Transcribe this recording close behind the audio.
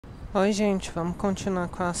Oi, gente, vamos continuar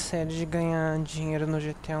com a série de ganhar dinheiro no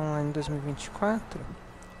GTA Online 2024.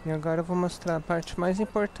 E agora eu vou mostrar a parte mais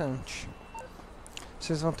importante.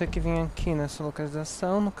 Vocês vão ter que vir aqui nessa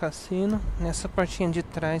localização, no cassino, nessa portinha de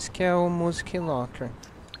trás que é o Music Locker.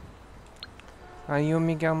 Aí o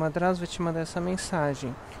Miguel Madrazo vai te mandar essa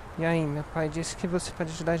mensagem. E aí, meu pai disse que você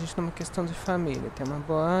pode ajudar a gente numa questão de família. Tem uma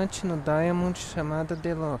boate no Diamond chamada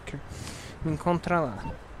The Locker. Me encontra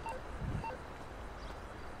lá.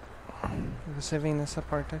 Você vem nessa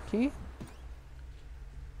porta aqui.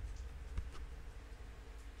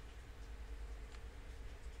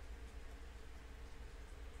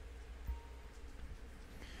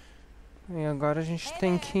 E agora a gente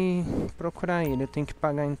tem que procurar ele. Eu tenho que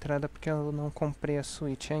pagar a entrada porque eu não comprei a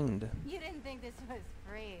suíte ainda. You didn't think this was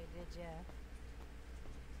free, did ya?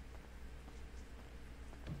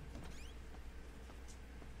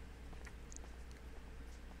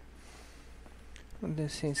 Vou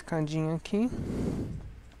descer a escadinha aqui.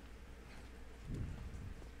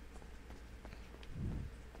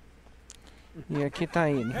 E aqui tá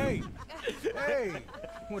ele. Hey! Hey!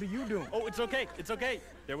 What are you doing? Oh, it's okay. It's okay.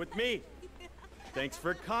 They're with me. Thanks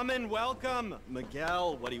for coming. Welcome.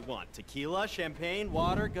 Miguel, what do you want? Tequila, champagne,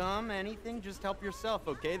 water, gum, anything? Just help yourself,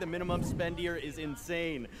 okay? The minimum spend here is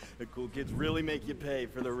insane. The cool kids really make you pay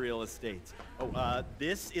for the real estate. Oh,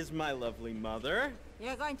 this is my lovely mother.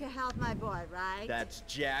 You're going to help my boy, right? That's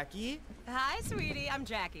Jackie. Hi, sweetie. I'm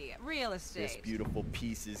Jackie. Real estate. This beautiful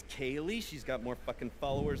piece is Kaylee. She's got more fucking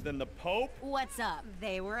followers than the Pope. What's up?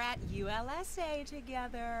 They were at ULSA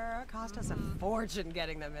together. Cost us a fortune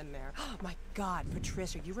getting them in there. My God,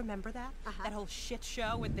 Patricia, you remember that? That whole shit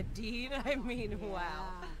show with the dean? I mean, wow.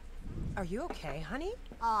 Are you okay, honey?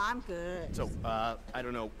 Oh, I'm good. So, I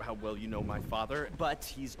don't know how well you know my father, but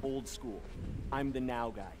he's old school. I'm the now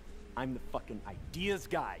guy. I'm the fucking ideas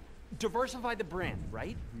guy. Diversify the brand,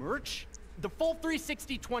 right? Merch? The full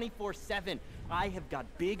 360 24/7. I have got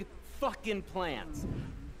big fucking plans.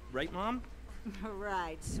 Right, Mom?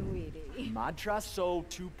 Right, sweetie. Madraso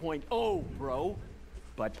 2.0, bro.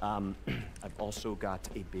 But, I've also got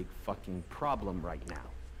a big fucking problem right now.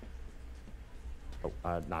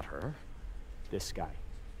 Oh, not her. This guy.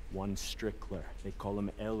 One Strickler. They call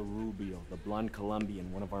him El Rubio, the blonde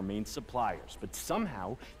Colombian, one of our main suppliers. But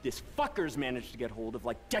somehow, this fucker's managed to get hold of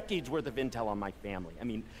like decades worth of intel on my family. I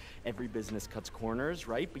mean, every business cuts corners,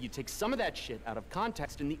 right? But you take some of that shit out of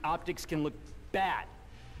context and the optics can look bad.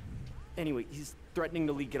 Anyway, he's threatening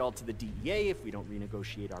to leak it all to the DEA if we don't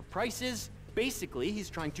renegotiate our prices. Basically, he's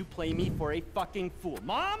trying to play me for a fucking fool.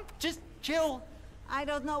 Mom, just chill. I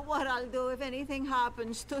don't know what I'll do if anything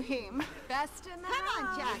happens to him. Best in the Come on,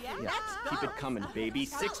 house. Jackie. Yeah, keep it coming, baby.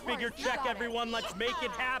 Six-figure check, everyone. Let's make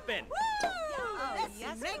it happen.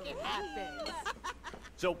 Let's make it happen.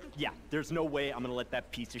 So, yeah, there's no way I'm gonna let that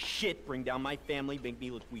piece of shit bring down my family, make me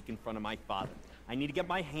look weak in front of my father. I need to get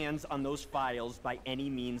my hands on those files by any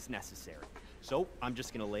means necessary. So, I'm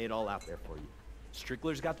just gonna lay it all out there for you.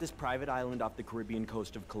 Strickler's got this private island off the Caribbean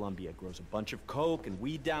coast of Colombia. Grows a bunch of coke and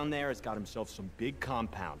weed down there. Has got himself some big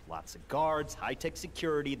compound. Lots of guards, high-tech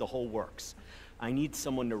security, the whole works. I need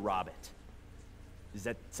someone to rob it. Is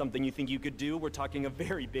that something you think you could do? We're talking a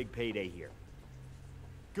very big payday here.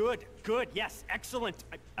 Good, good, yes, excellent.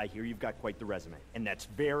 I hear you've got quite the resume, and that's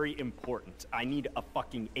very important. I need a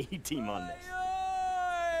fucking A-team on this.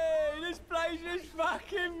 This place is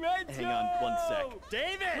fucking mental! Hang on one sec.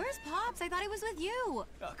 David! Where's Pops? I thought he was with you.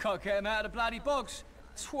 I can't get him out of the bloody box.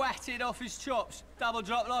 Twatted off his chops. Double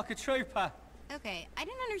drop like a trooper. Okay, I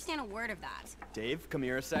didn't understand a word of that. Dave, come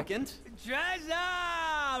here a second.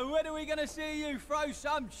 Jazza! When are we gonna see you throw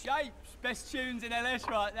some shapes? Best tunes in LS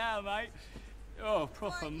right now, mate. Oh,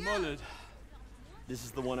 proper mullered. This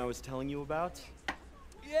is the one I was telling you about?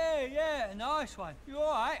 Yeah, nice one. You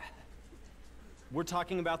alright? We're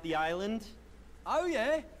talking about the island? Oh,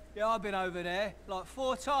 yeah? Yeah, I've been over there, like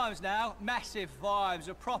 4 times now. Massive vibes,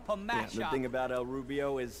 a proper mashup. Yeah, the thing about El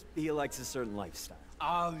Rubio is he likes a certain lifestyle.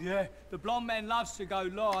 Oh, yeah. The blonde man loves to go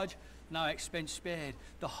large. No expense spared.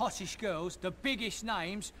 The hottest girls, the biggest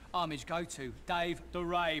names, I'm his go-to. Dave, the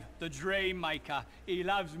rave, the dream maker. He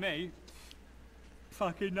loves me.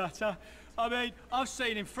 Fucking nutter. I mean, I've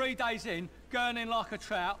seen him 3 days in, gurning like a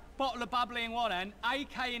trout, bottle of bubbly in one hand,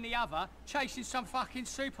 AK in the other, chasing some fucking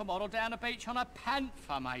supermodel down the beach on a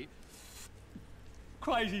panther, mate.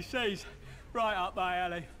 Crazy seas. Right up my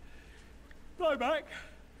alley. Blow back.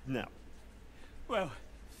 No. Well,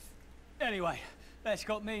 anyway, that's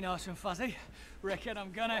got me nice and fuzzy. Reckon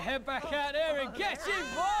I'm gonna head back out there and get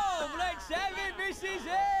involved. Let's have it, Mrs.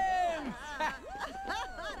 M.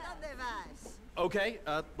 Okay,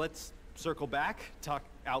 let's circle back, talk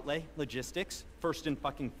outlay, logistics. First and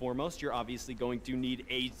fucking foremost, you're obviously going to need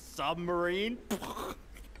a submarine.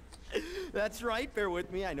 That's right, bear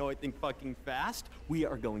with me, I know I think fucking fast. We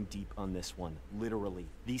are going deep on this one, literally,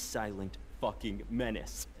 the silent fucking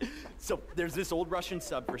menace. So, there's this old Russian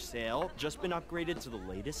sub for sale, just been upgraded to the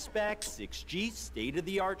latest specs, 6G,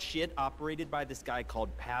 state-of-the-art shit, operated by this guy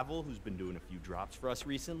called Pavel, who's been doing a few drops for us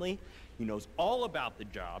recently. He knows all about the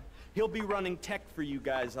job. He'll be running tech for you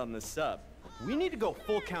guys on the sub. We need to go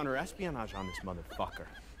full counter-espionage on this motherfucker.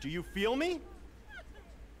 Do you feel me?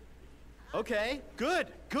 Okay, good,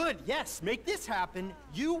 yes, make this happen.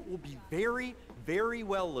 You will be very, very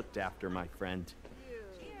well looked after, my friend.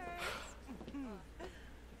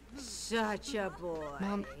 Such a boy.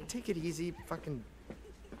 Mom, take it easy, fucking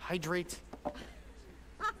hydrate.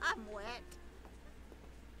 I'm wet.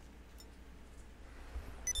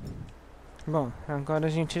 Bom, agora a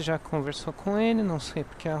gente já conversou com ele, não sei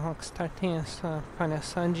porque a Rockstar tem essa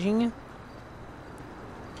palhaçadinha.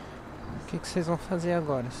 O que vocês vão fazer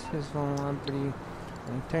agora? Vocês vão abrir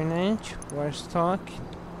a internet, Warstock,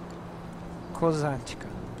 Kozatka.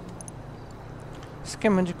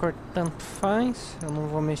 Esquema de cor tanto faz, eu não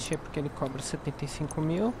vou mexer porque ele cobra 75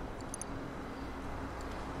 mil.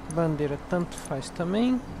 Bandeira tanto faz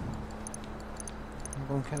também.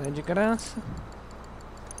 Bom que ela é de graça.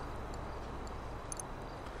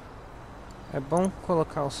 É bom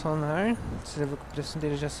colocar o sonar. Você vê que o preço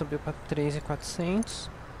dele já subiu para 3.400.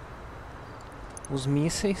 Os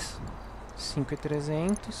mísseis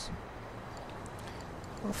 5.300.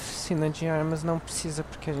 Oficina de armas não precisa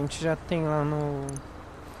porque a gente já tem lá no...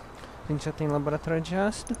 A gente já tem laboratório de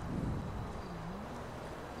ácido.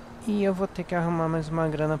 E eu vou ter que arrumar mais uma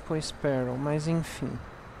grana pro Sparrow, mas enfim.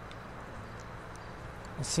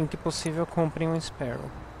 Assim que possível, comprem um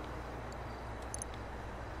Sparrow.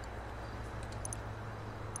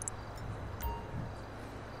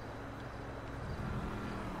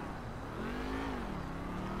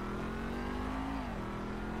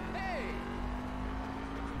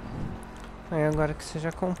 Aí agora que você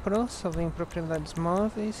já comprou, só vem em propriedades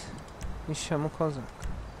móveis e chama o Kozak.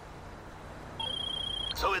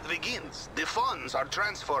 So it begins. The funds are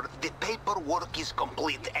transferred, the paperwork is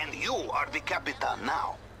complete, and you are the Capitan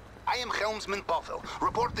now. I am Helmsman Pavel,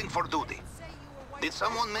 reporting for duty. Did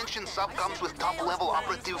someone mention sub comes with top-level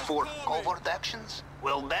operative for covert actions?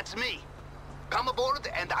 Well, that's me. Come aboard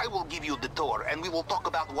and I will give you the tour, and we will talk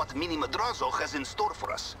about what Mini Madrazo has in store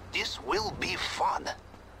for us. This will be fun.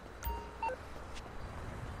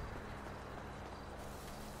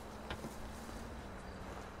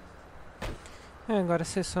 Agora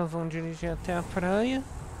vocês só vão dirigir até a praia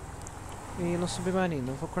e ir no submarino.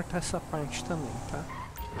 Eu vou cortar essa parte também, tá?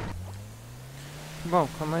 Bom,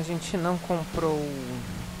 como a gente não comprou o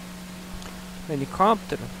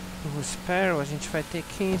helicóptero, o Sparrow, a gente vai ter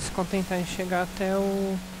que se contentar em chegar até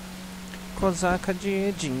o Kozaka de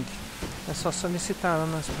Eding. É só solicitar lá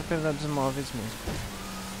nas propriedades móveis mesmo.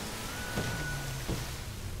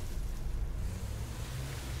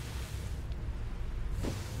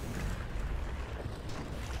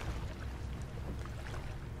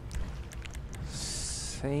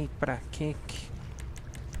 Sei pra que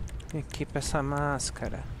equipa essa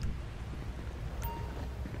máscara.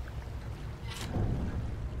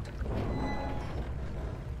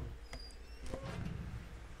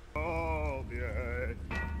 Oh bien,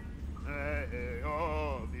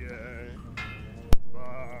 oh bien.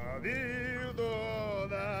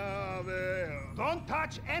 Don't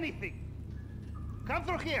touch anything. Come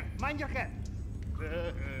through here. Mind your head.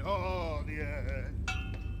 Oh bien.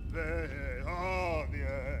 Oh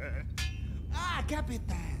bien. Ah,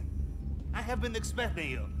 Capitan. I have been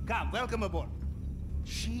expecting you. Come, welcome aboard.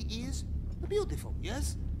 She is beautiful,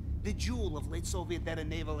 yes? The jewel of late Soviet era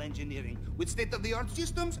naval engineering, with state-of-the-art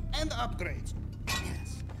systems and upgrades.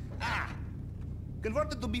 Yes. Ah!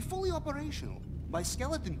 Converted to be fully operational by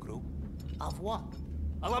skeleton crew of what?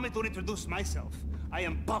 Allow me to introduce myself. I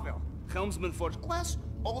am Pavel, helmsman first class,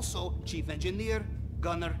 also chief engineer,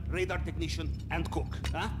 gunner, radar technician, and cook.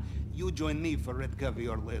 Huh? You join me for red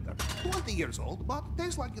caviar later. 20 years old, but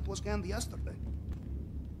tastes like it was canned yesterday.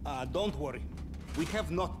 Don't worry. We have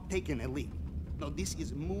not taken a leak. No, this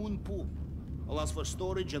is moon pool. Allows for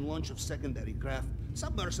storage and launch of secondary craft,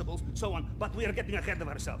 submersibles, so on. But we are getting ahead of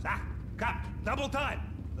ourselves, huh? Come, double time!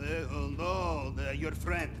 Your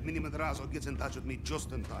friend, Mini Madrazo, gets in touch with me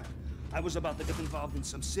just in time. I was about to get involved in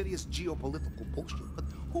some serious geopolitical bullshit, but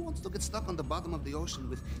who wants to get stuck on the bottom of the ocean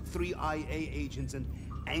with 3 IA agents and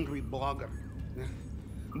angry blogger?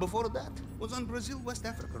 Before that, was on Brazil-West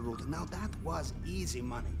Africa route. Now that was easy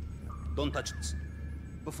money. Don't touch this.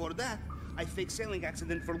 Before that, I fake sailing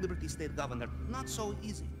accident for Liberty State Governor. Not so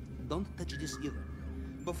easy. Don't touch this either.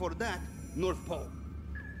 Before that, North Pole.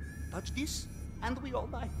 Touch this, and we all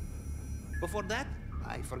die. Before that,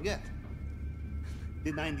 I forget.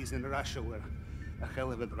 The 90s in Russia were a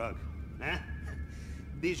hell of a drug, huh?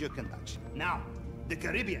 These you can touch. Now, the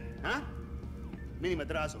Caribbean, huh? Minnie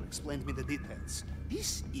Madrazo explained me the details.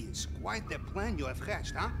 This is quite the plan you have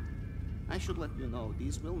hatched, huh? I should let you know,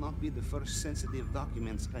 these will not be the first sensitive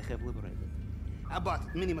documents I have liberated.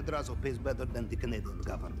 But Minnie Madrazo pays better than the Canadian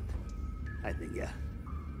government. I think, yeah.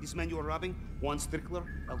 This man you are robbing, Juan Strickler,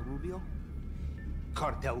 El Rubio?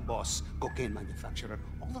 Cartel boss, cocaine manufacturer,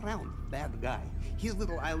 all around bad guy. His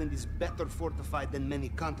little island is better fortified than many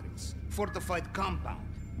countries. Fortified compound,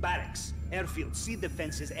 barracks, airfield, sea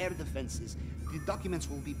defenses, air defenses. The documents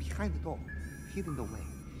will be behind it all, hidden away.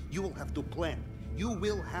 You will have to plan. You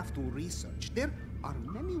will have to research. There are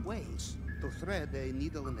many ways to thread a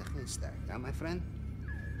needle in a haystack, huh, my friend?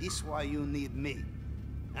 This is why you need me.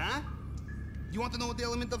 Huh? You want to know what the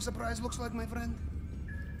element of surprise looks like, my friend?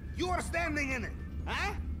 You are standing in it,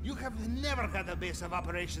 huh? You have never had a base of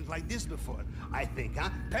operations like this before, I think, huh?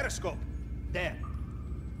 Periscope, there.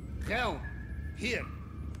 Helm, here.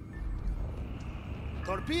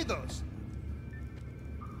 Torpedoes.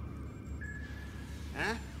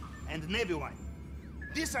 Huh? And Navy wine.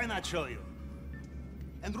 This I not show you.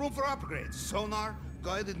 And room for upgrades, sonar,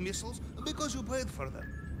 guided missiles, because you paid for them.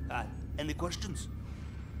 Any questions?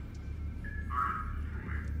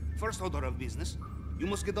 First order of business, you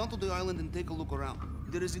must get onto the island and take a look around.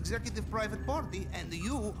 There is executive private party, and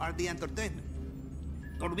you are the entertainment.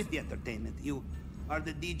 Or with the entertainment, you are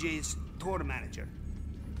the DJ's tour manager.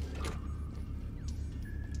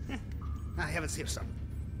 I have it here, son.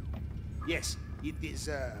 Yes, it is,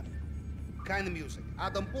 kind of music.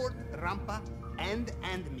 Adam Port, Rampa, and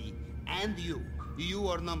me, and you. You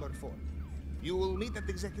are number 4. You will meet at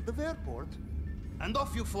executive airport, and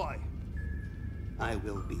off you fly. I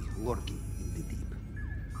will be lurking in the deep,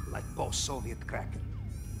 like post-Soviet Kraken,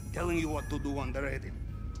 telling you what to do on the radio.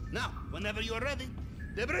 Now, whenever you are ready,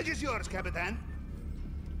 the bridge is yours, Capitan.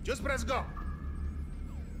 Just press go.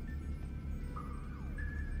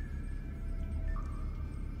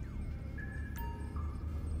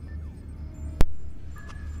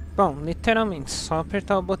 Bom, literalmente, só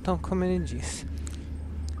apertar o botão como ele disse.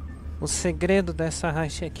 O segredo dessa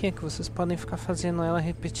heist aqui é que vocês podem ficar fazendo ela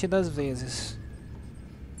repetidas vezes.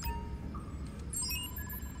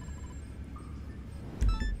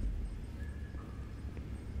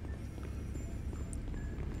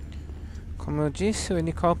 Como eu disse, o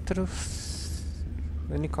helicóptero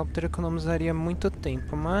economizaria muito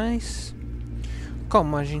tempo, mas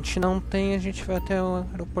como a gente não tem, a gente vai até o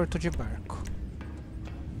aeroporto de barco.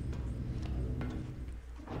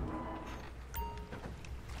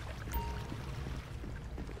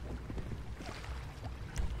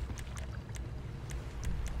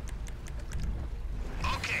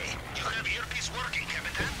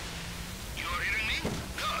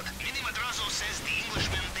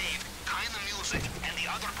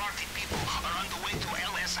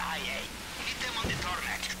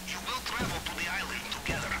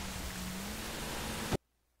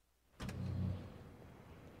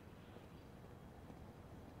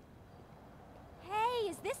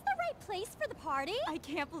 I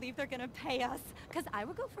can't believe they're gonna pay us, because I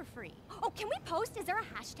would go for free. Oh, can we post? Is there a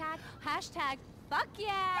hashtag? Hashtag, fuck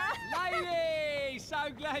yeah! Lady, so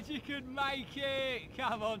glad you could make it.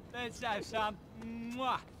 Come on, let's have some.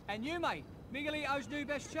 Mwah. And you, mate, Miguelito's new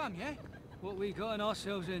best chum, yeah? What we gotten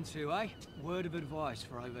ourselves into, eh? Word of advice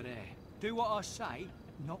for over there. Do what I say,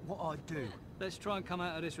 not what I do. Let's try and come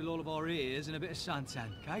out of this with all of our ears and a bit of suntan,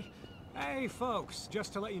 okay? Hey, folks,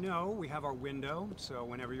 just to let you know, we have our window, so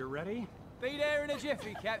whenever you're ready... Be there in a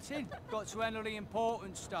jiffy, Captain. Got to handle the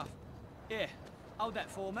important stuff. Here, hold that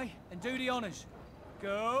for me, and do the honours.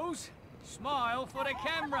 Girls, smile for the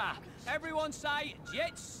camera. Everyone say,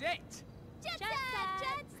 jet set. Jet set!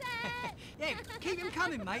 Jet set! Yeah, keep him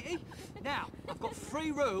coming, matey. Now, I've got 3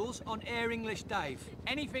 rules on Air English Dave.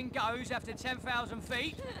 Anything goes after 10,000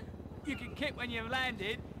 feet. You can kick when you've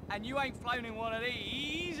landed, and you ain't flown in one of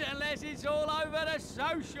these unless it's all over the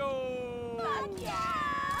social. Fuck yeah!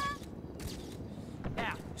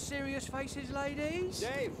 Now, serious faces, ladies?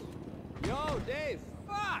 Dave! Yo, Dave!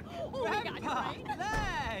 Fuck! Oh, we got you right.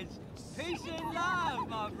 Lads! Peace and love,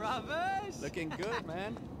 my brothers! Looking good,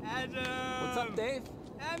 man. Adam! What's up, Dave?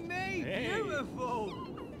 And me! Hey. Beautiful!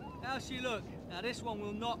 How's she look? Now, this one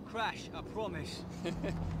will not crash, I promise.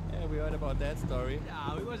 Yeah, we heard about that story.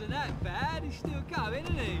 No, it wasn't that bad. He's still coming,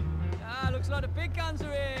 isn't he? Ah, looks like the big guns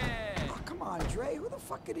are here! Oh, come on, Dre. Who the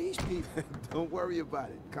fuck are these people? Don't worry about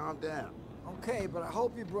it. Calm down. Okay, but I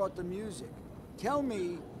hope you brought the music. Tell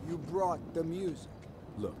me you brought the music.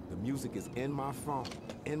 Look, the music is in my phone,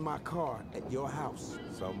 in my car, at your house.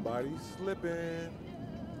 Somebody's slipping.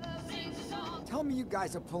 Tell me you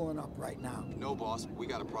guys are pulling up right now. No, boss. We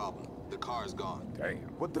got a problem. The car's gone. Damn,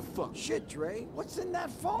 what the fuck? Shit, Dre. What's in that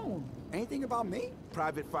phone? Anything about me?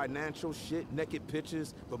 Private financial shit, naked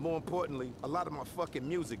pictures, but more importantly, a lot of my fucking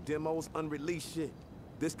music, demos, unreleased shit.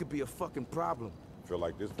 This could be a fucking problem. Feel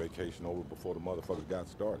like this vacation over before the motherfuckers got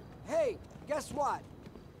started. Hey, guess what?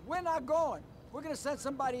 We're not going. We're gonna send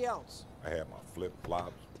somebody else. I had my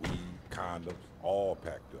flip-flops, weed, condoms, all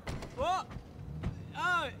packed up. What?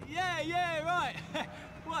 Oh, yeah, right.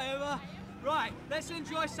 Whatever. Right, let's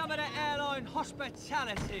enjoy some of the airline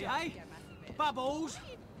hospitality, eh? Bubbles,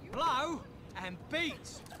 blow, and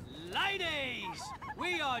beats. Ladies,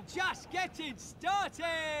 we are just getting started!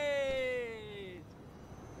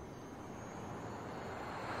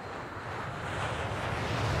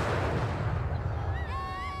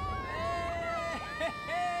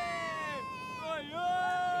 Oi,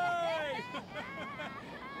 oi!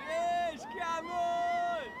 Yes, come on!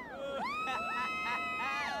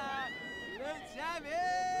 Let's have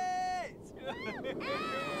it!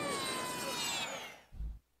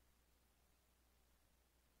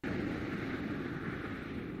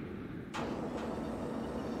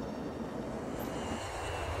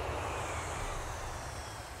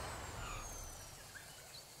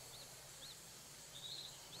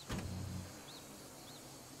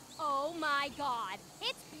 Oh my god,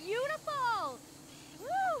 it's beautiful! Woo!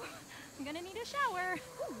 I'm gonna need a shower.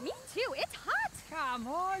 Ooh, me too, it's hot! Come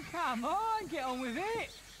on, get on with it!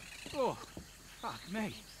 Oh, fuck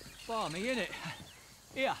me. Balmy, innit?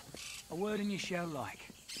 Here, a word in your shell like.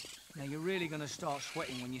 Now you're really gonna start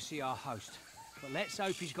sweating when you see our host. But let's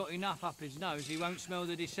hope he's got enough up his nose he won't smell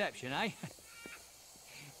the deception, eh?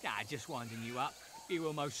 Nah, just winding you up. He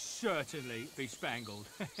will most certainly be spangled.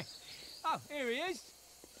 Oh, here he is.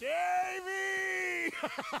 Davy!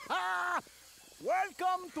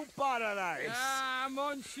 Welcome to paradise. Ah,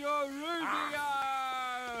 Monsieur Rubio!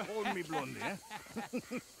 Hold me, Blondie, eh?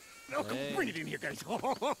 No, Hey. bring it in here, guys.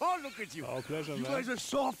 Oh, look at you. Oh, pleasure, You man. guys are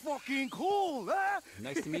so fucking cool, huh?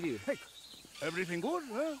 Nice to meet you. Hey, everything good,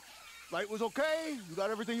 huh? Flight was okay? You got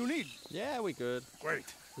everything you need? Yeah, we good. Great.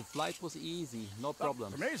 The flight was easy, no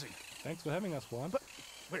problem. Amazing. Thanks for having us, Juan. But,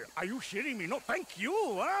 wait, are you shitting me? No, thank you,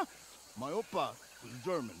 huh? My oppa was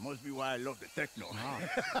German. Must be why I love the techno.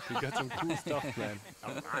 We got some cool stuff planned.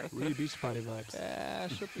 Really beach party vibes. Yeah,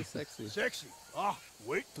 should be sexy. Sexy. Ah,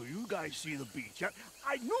 wait till you guys see the beach. Huh?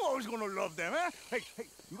 I knew I was gonna love them, huh? Hey,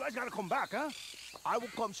 you guys gotta come back, huh? I will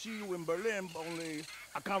come see you in Berlin, only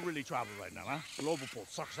I can't really travel right now, huh? Global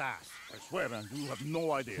sucks ass. I swear, man, you have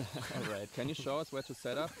no idea. All right, can you show us where to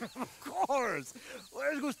set up? Of course.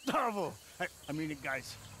 Where's Gustavo? Hey, I mean it,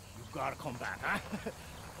 guys. You gotta come back, huh?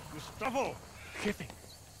 Gustavo, Kiffy.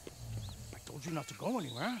 I told you not to go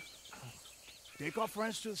anywhere. Take our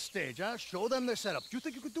friends to the stage, huh? Show them the setup. Do you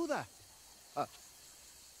think you could do that?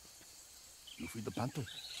 You feed the panther?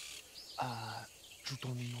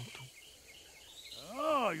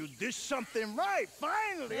 Oh, you did something right,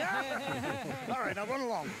 finally, huh? All right, now run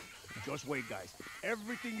along. Just wait, guys.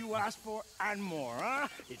 Everything you asked for and more, huh?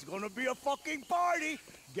 It's gonna be a fucking party.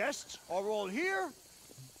 Guests are all here.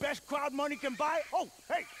 Best crowd money can buy. Oh,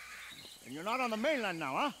 hey! And you're not on the mainland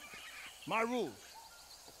now, huh? My rules.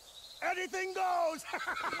 Anything goes!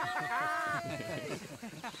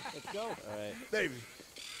 Let's go. All right. Davey,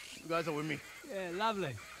 you guys are with me. Yeah,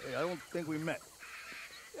 lovely. Hey, I don't think we met.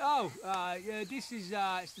 Oh, yeah, this is,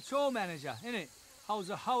 it's the tour manager, innit? Holds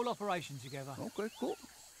the whole operation together. Okay, cool.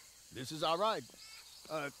 This is our ride.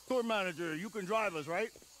 Tour manager, you can drive us, right?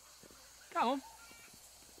 Come on.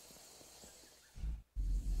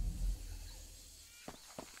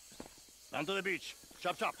 Down to the beach.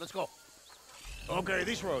 Chop, chop, let's go. Okay,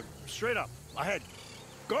 this road. Straight up. Ahead.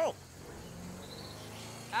 Go!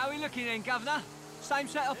 How are we looking then, Governor? Same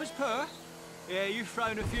setup as per? Yeah, you've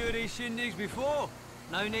thrown a few of these shindigs before.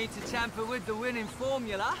 No need to tamper with the winning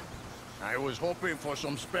formula. I was hoping for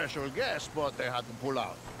some special guests, but they had to pull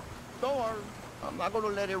out. Don't worry. I'm not gonna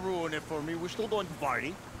let it ruin it for me. We're still going to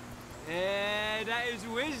party. Yeah, that is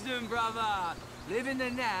wisdom, brother. Live in the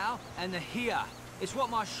now and the here. It's what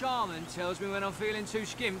my shaman tells me when I'm feeling too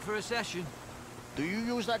skimp for a session. Do you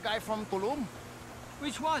use that guy from Tulum?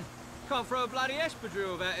 Which one? Can't throw a bloody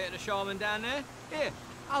espadrille without hitting a shaman down there. Here,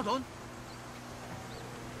 hold on.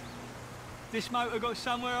 This motor got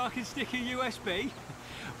somewhere I can stick a USB?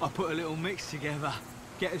 I put a little mix together.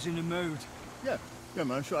 Get us in the mood. Yeah,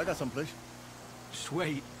 man, sure, I got someplace.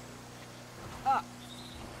 Sweet.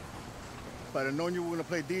 If I'd have known you were gonna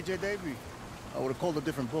play DJ, Davey, I would have called a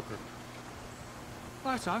different booker.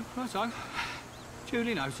 Righto, righto.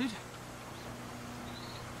 Duly noted.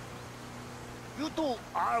 You two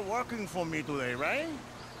are working for me today, right?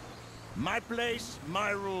 My place,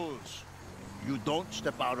 my rules. You don't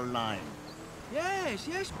step out of line. Yes,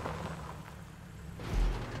 yes.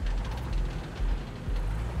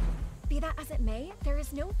 Be that as it may, there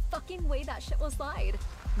is no fucking way that shit will slide.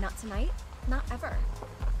 Not tonight, not ever.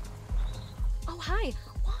 Oh, hi,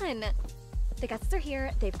 Juan. The guests are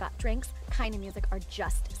here, they've got drinks, kind of music are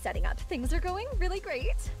just setting up. Things are going really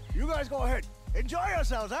great. You guys go ahead. Enjoy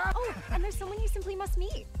yourselves, huh? Oh, and there's someone you simply must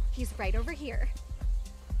meet. He's right over here.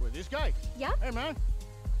 Wait, this guy? Yeah? Hey, man.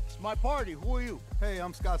 It's my party. Who are you? Hey,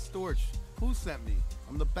 I'm Scott Storch. Who sent me?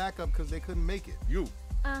 I'm the backup because they couldn't make it. You.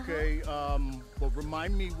 Okay, well,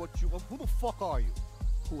 remind me who the fuck are you?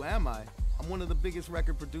 Who am I? I'm one of the biggest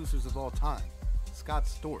record producers of all time. Scott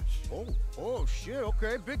Storch. Oh, shit,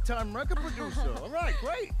 okay. Big time record producer. All right,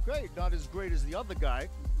 great. Not as great as the other guy.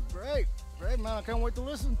 Great, man. I can't wait to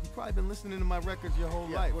listen. You've probably been listening to my records your whole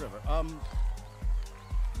life. Whatever.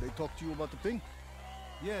 They talked to you about the thing?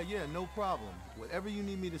 Yeah, no problem. Whatever you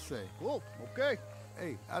need me to say. Cool, okay.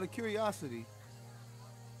 Hey, out of curiosity,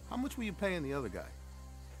 how much were you paying the other guy?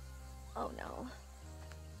 Oh, no.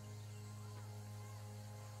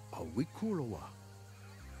 Are we cool or what?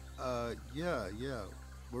 Yeah.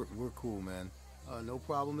 We're cool, man. No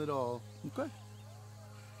problem at all. Okay.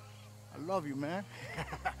 I love you, man.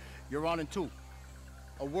 You're on in two.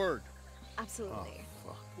 A word. Absolutely. Oh,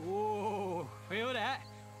 fuck. Oh, feel that?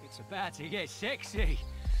 It's about to get sexy.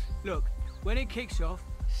 Look, when it kicks off,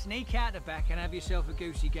 sneak out the back and have yourself a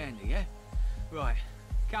goosey gander, yeah? Right,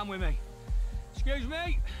 come with me. Excuse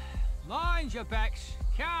me. Mind your backs.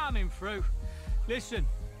 Coming through. Listen,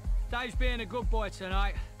 Dave's being a good boy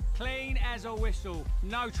tonight. Clean as a whistle.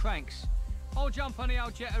 No tranks. I'll jump on the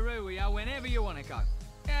old Jetaroo whenever you want to go.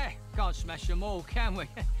 Yeah, can't smash them all, can we?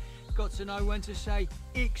 Got to know when to say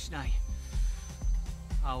ixnay.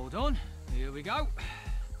 Hold on. Here we go.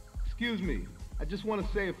 Excuse me. I just want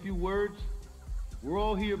to say a few words. We're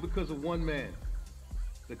all here because of one man.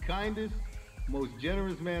 The kindest, most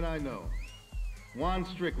generous man I know. Juan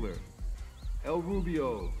Strickler. El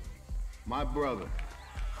Rubio. My brother.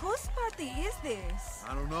 Whose party is this?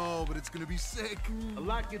 I don't know, but it's gonna be sick. A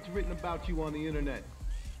lot gets written about you on the internet.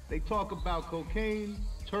 They talk about cocaine,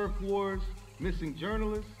 turf wars, missing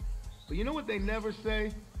journalists. But you know what they never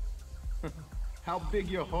say? How big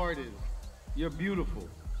your heart is. You're beautiful.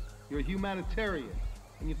 You're a humanitarian.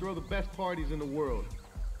 And you throw the best parties in the world.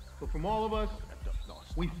 So from all of us,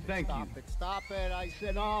 we thank you. Stop it. I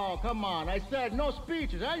said, oh, come on. I said no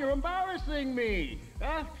speeches, huh? You're embarrassing me,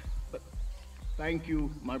 huh? But thank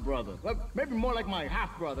you, my brother. Well, maybe more like my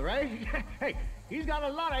half-brother, eh? Hey, he's got a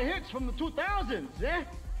lot of hits from the 2000s, eh?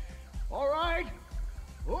 All right.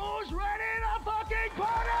 Who's ready to fucking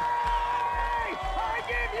party? I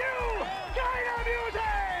give you kind of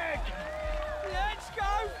music! Let's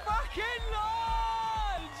go fucking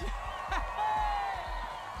large!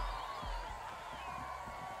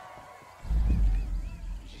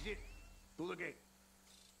 This is it. Do the game.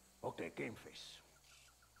 Okay, game face.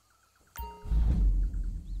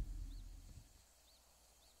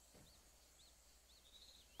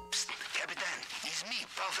 Psst, Capitan, it's me,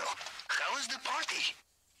 Pavel. How is the party?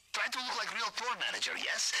 Try to look like real tour manager,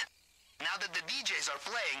 yes? Now that the DJs are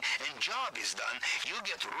playing and job is done, you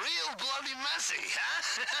get real bloody messy,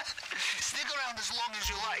 huh? Stick around as long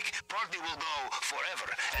as you like. Party will go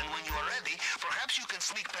forever. And when you are ready, perhaps you can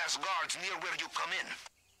sneak past guards near where you come in.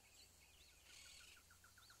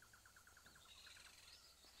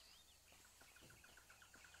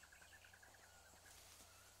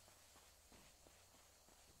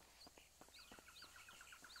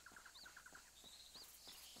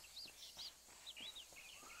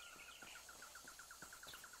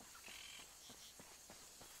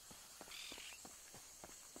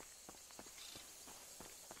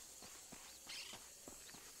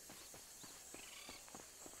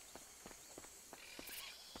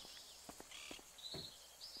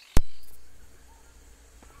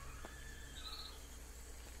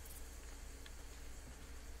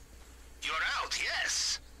 You're out,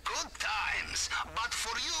 yes. Good times. But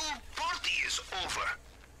for you, party is over.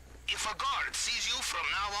 If a guard sees you from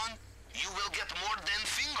now on, you will get more than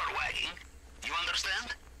finger wagging. You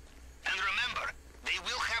understand? And remember, they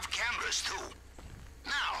will have cameras too.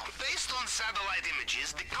 Now, based on satellite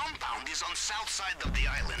images, the compound is on south side of the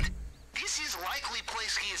island. This is likely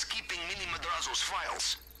place he is keeping Mini Madrazo's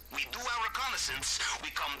files. We do our reconnaissance,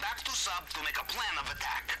 we come back to sub to make a plan of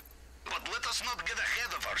attack. But let us not get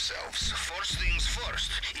ahead of ourselves. First things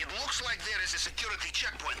first. It looks like there is a security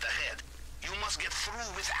checkpoint ahead. You must get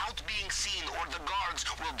through without being seen, or the guards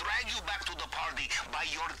will drag you back to the party by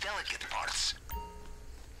your delicate parts.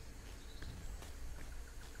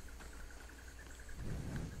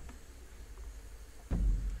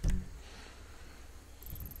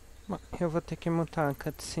 Bom, eu vou ter que mutar a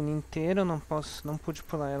cutscene inteira, eu não pude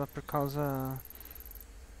pular ela por causa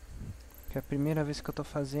que é a primeira vez que eu tô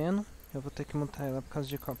fazendo. Eu vou ter que mutar ela por causa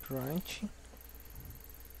de copyright.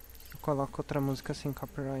 Eu coloco outra música sem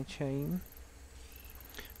copyright aí.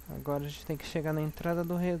 Agora a gente tem que chegar na entrada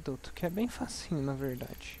do reduto, que é bem facinho na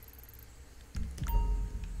verdade.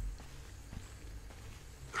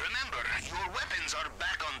 Remember, your weapons are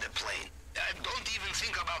back on the plane. Don't even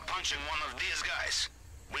think about punching one of these guys.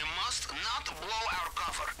 We must not blow our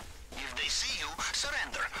cover. If they see you,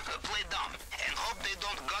 surrender, play dumb, and hope they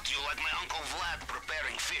don't gut you like my Uncle Vlad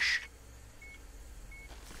preparing fish.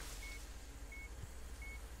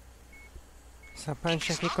 Essa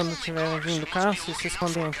parte aqui, quando estiver vindo carro, se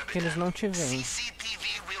escondem aqui que eles não te veem.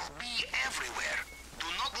 CCTV will be everywhere. Do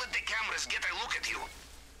not let the cameras get a look at you.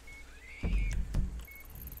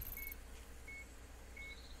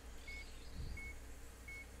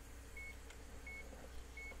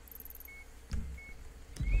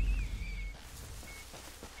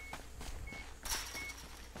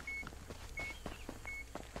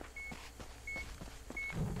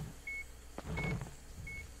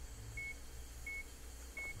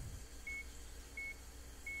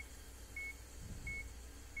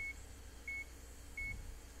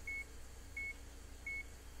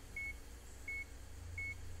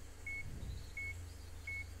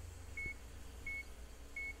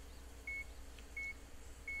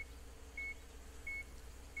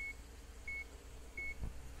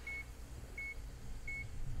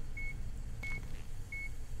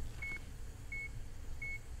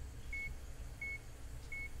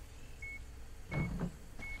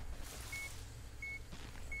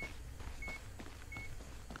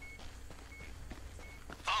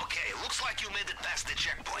 Okay, looks like you made it past the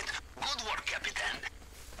checkpoint. Good work, Capitan.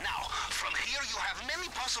 Now, from here you have many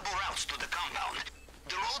possible routes to the compound.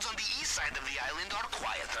 The roads on the east side of the island are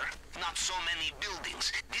quieter, not so many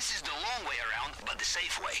buildings. This is the long way around, but the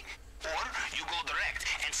safe way. Or you go direct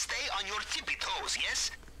and stay on your tippy toes,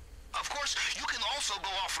 yes? Of course, you can also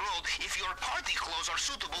go off-road if your party clothes are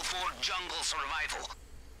suitable for jungle survival.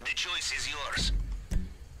 The choice is yours.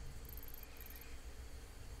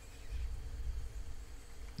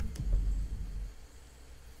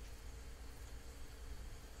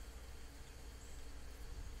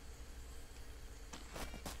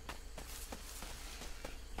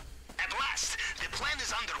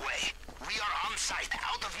 Underway. We are on site,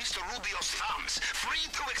 out of Mr. Rubio's thumbs, free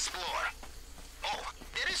to explore. Oh,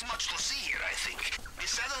 there is much to see here, I think. The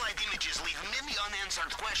satellite images leave many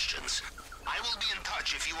unanswered questions. I will be in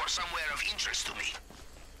touch if you are somewhere of interest to me.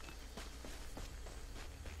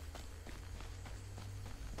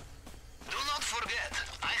 Do not forget,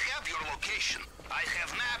 I have your location. I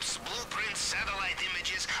have maps, blueprints, satellite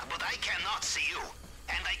images, but I cannot see you.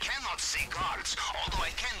 And I cannot see guards, although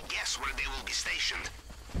I can guess where they will be stationed.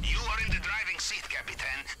 You are in the driving seat,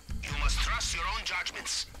 Capitan. You must trust your own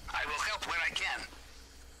judgments. I will help where I can.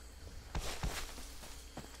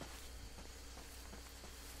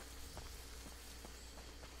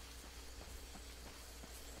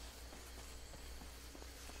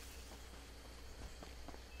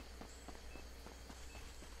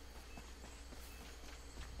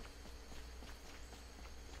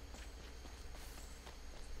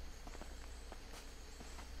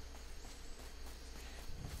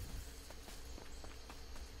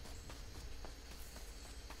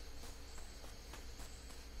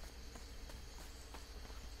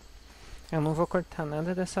 Eu não vou cortar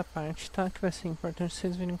nada dessa parte, tá? Que vai ser importante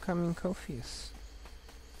vocês verem o caminho que eu fiz.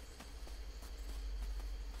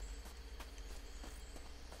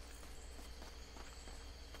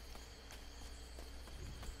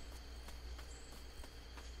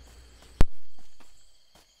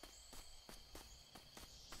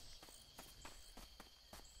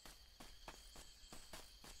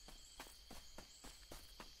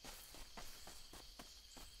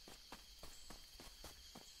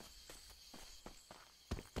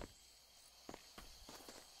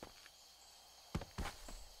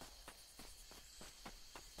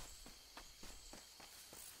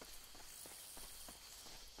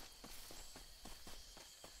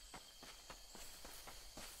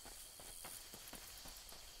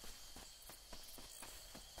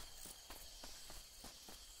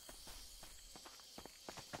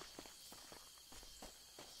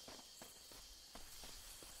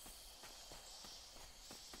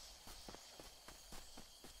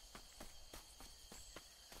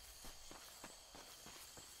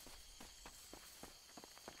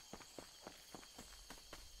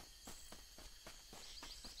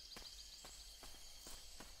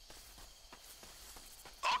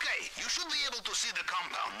 should be able to see the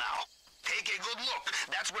compound now. Take a good look.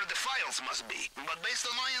 That's where the files must be. But based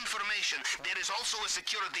on my information, there is also a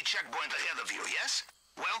security checkpoint ahead of you, yes?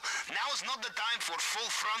 Well, now is not the time for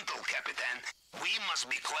full frontal, Capitan. We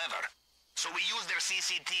must be clever. So we use their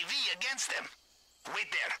CCTV against them.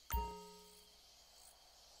 Wait there.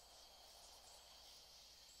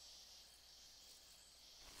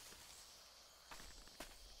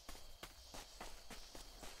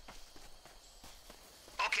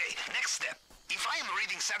 Okay, next step. If I am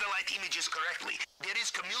reading satellite images correctly, there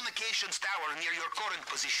is communications tower near your current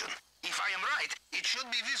position. If I am right, it should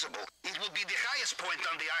be visible. It will be the highest point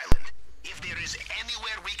on the island. If there is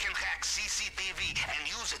anywhere we can hack CCTV and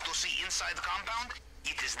use it to see inside the compound,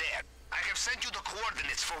 it is there. I have sent you the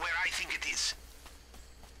coordinates for where I think it is.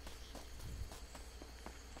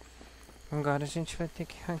 Agora a gente vai ter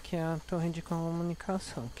que hackear a torre de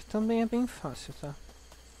comunicação, que também é bem fácil, tá?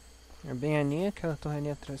 É bem ali, aquela torre ali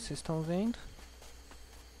atrás, vocês estão vendo.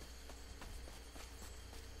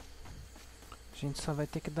 A gente só vai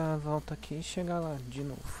ter que dar a volta aqui e chegar lá de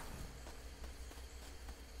novo.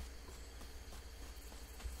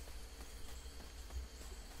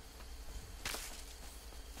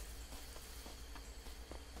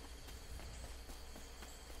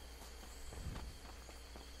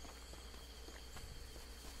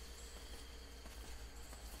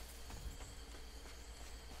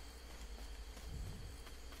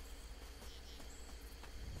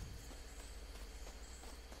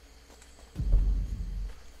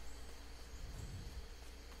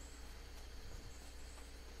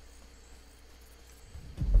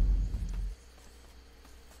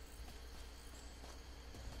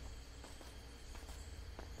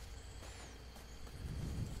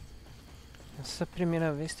 Essa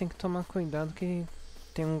primeira vez tem que tomar cuidado que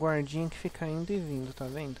tem um guardinha que fica indo e vindo, tá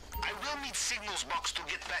vendo? I will need signals box to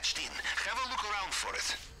get patched in. Have a look around for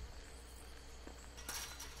it.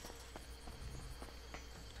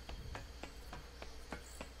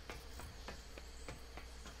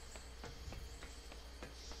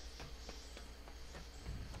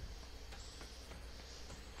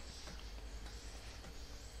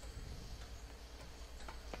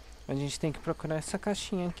 A gente tem que procurar essa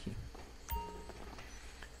caixinha aqui.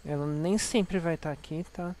 Ela nem sempre vai estar aqui,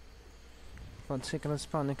 tá? Pode ser que ela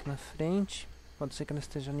spawne aqui na frente. Pode ser que ela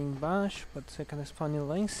esteja ali embaixo. Pode ser que ela spawne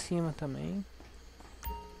lá em cima também.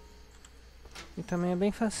 E também é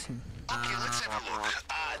bem facinho. Okay, let's have a look.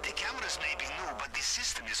 The cameras may be new, but the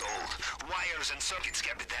system is old. Wires and circuits,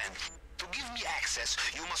 Capitan. To give me access,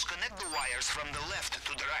 you must connect the wires from the left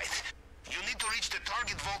to the right. You need to reach the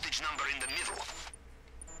target voltage number in the middle.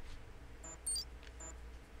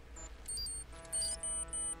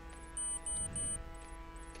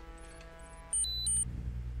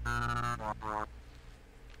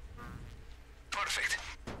 Perfect.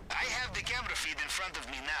 I have the camera feed in front of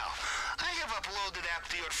me now. I have uploaded app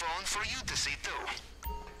to your phone for you to see too.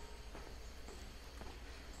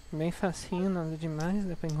 Bem facinho, nada demais.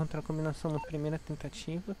 Dá pra encontrar a combinação na primeira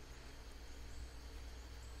tentativa.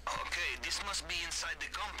 Okay, this must be inside the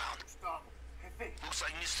compound. Looks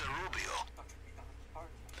like Mr. Rubio.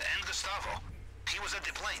 And Gustavo. He was at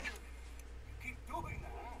the plane.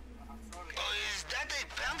 Oh, is that a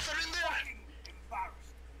panther in there?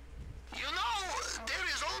 You know, there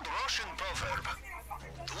is old Russian proverb.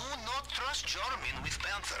 Do not trust German with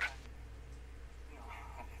panther.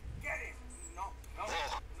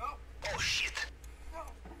 Oh shit.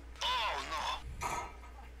 Oh no.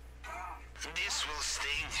 This will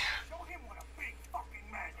sting.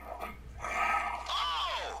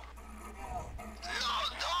 Oh!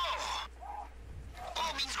 No!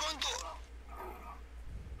 Oh, he's going to...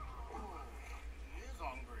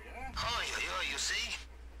 Oh, you see?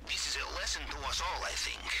 This is a lesson to us all, I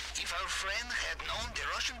think. If our friend had known the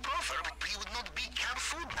Russian proverb, he would not be cat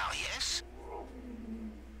food now, yes?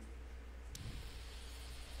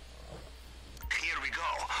 Here we go.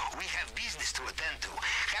 We have business to attend to.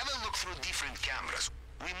 Have a look through different cameras.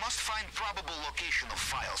 We must find probable location of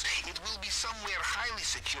files. It will be somewhere highly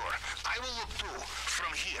secure. I will look too,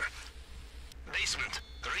 from here. Basement.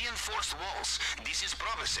 Reinforced walls. This is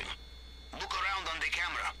promising. Look around on the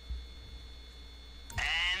camera.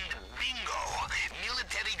 And bingo!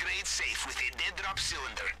 Military-grade safe with a dead-drop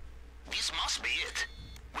cylinder. This must be it.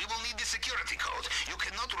 We will need the security code. You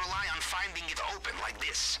cannot rely on finding it open like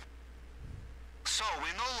this. So, we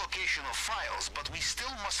know location of files, but we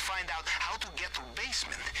still must find out how to get to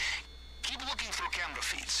basement. Keep looking through camera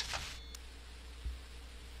feeds.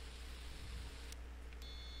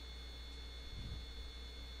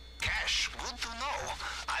 Cache, good to know.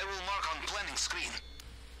 I will mark on planning screen.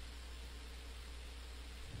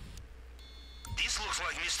 This looks like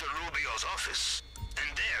like Mr. Rubio's office.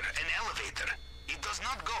 And there, an elevator. It does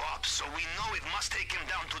not go up, so we know it must take him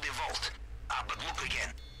down to the vault. Ah, but look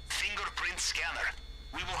again. Fingerprint scanner.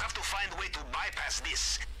 We will have to find a way to bypass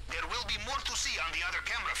this. There will be more to see on the other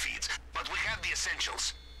camera feeds, but we have the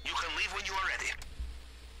essentials. You can leave when you are ready.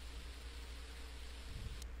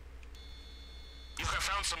 You have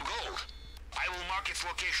found some gold. I will mark its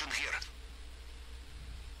location here.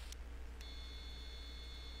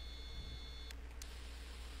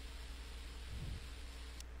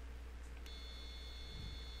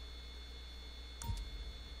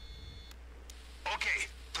 Okay,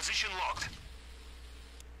 position locked.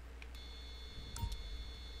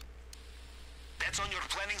 That's on your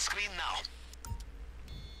planning screen now.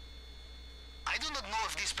 I do not know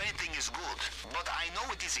if this painting is good, but I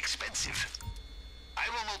know it is expensive. I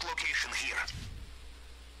will note location here.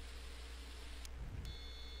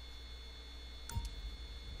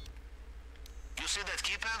 You see that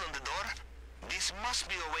keypad on the door? This must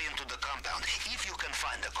be a way into the compound, if you can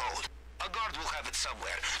find the code. A guard will have it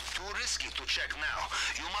somewhere. Too risky to check now.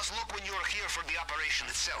 You must look when you are here for the operation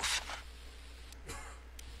itself.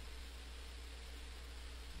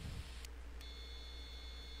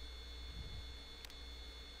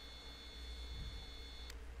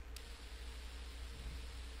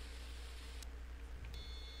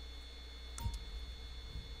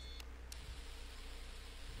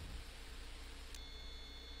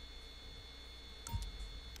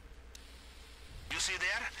 See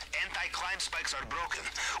there? Anti-climb spikes are broken.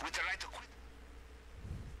 With the right to quit.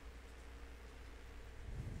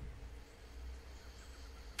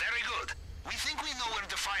 Very good. We think we know where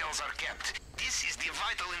the files are kept. This is the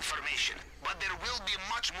vital information, but there will be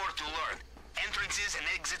much more to learn. Entrances and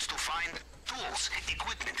exits to find, tools,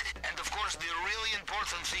 equipment, and of course the really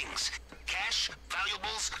important things. Cash,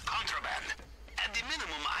 valuables, contraband. At the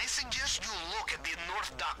minimum, I suggest you look at the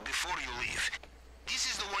north dock before you leave. This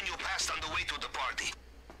is the one you passed on the way to the party.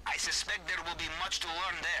 I suspect there will be much to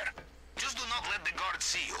learn there. Just do not let the guards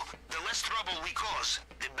see you. The less trouble we cause,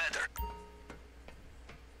 the better.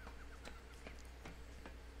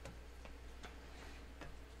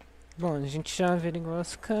 Bom, a gente já averiguou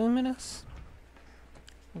as câmeras.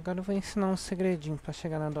 Agora eu vou ensinar um segredinho pra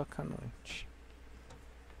chegar na doca à noite.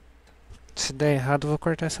 Se der errado, eu vou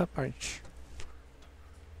cortar essa parte.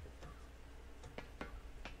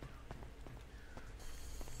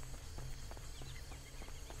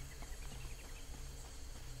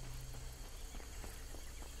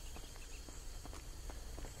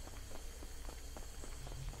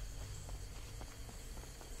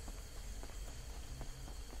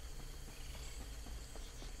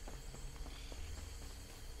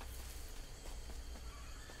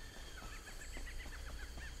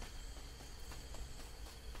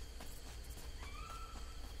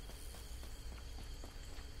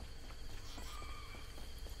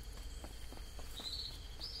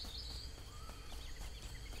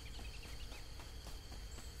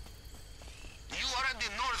 The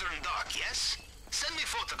northern dock, yes? Send me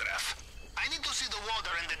photograph. I need to see the water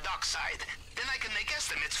and the dock side. Then I can make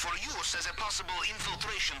estimates for use as a possible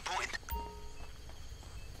infiltration point.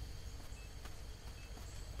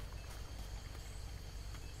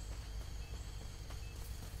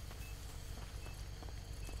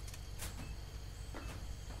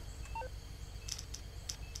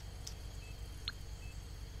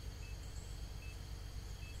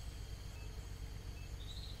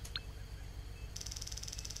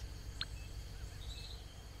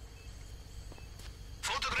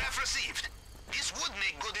 Photograph received. This would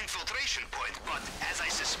make good infiltration point, but as I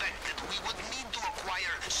suspected, we would need to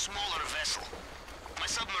acquire a smaller vessel. My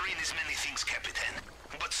submarine is many things, Capitan,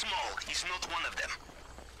 but small is not one of them.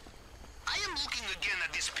 I am looking again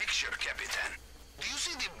at this picture, Capitan. Do you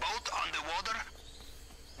see the boat on the water?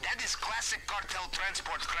 That is classic cartel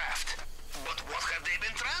transport craft. But what have they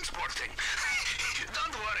been transporting?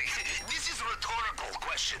 Don't worry, this is a rhetorical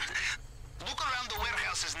question. Look around the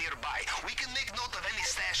warehouses nearby. We can make note of any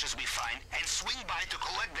stashes we find and swing by to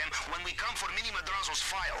collect them when we come for Mini Madrazo's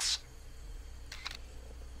files.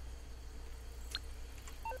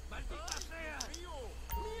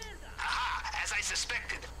 Aha! As I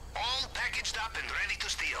suspected. All packaged up and ready to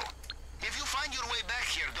steal. If you find your way back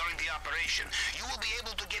here during the operation, you will be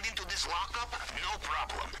able to get into this lockup, no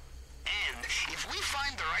problem. And if we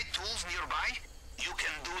find the right tools nearby, you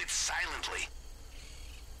can do it silently.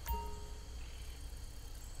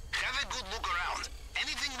 Have a good look around.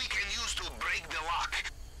 Anything we can use to break the lock.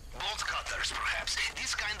 Bolt cutters, perhaps.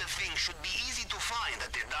 This kind of thing should be easy to find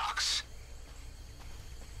at the docks.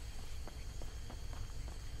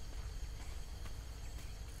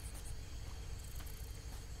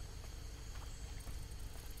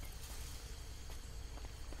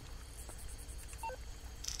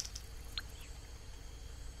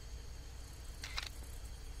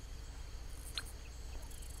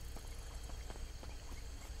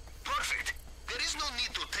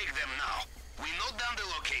 to take them now. We note down the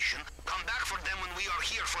location, come back for them when we are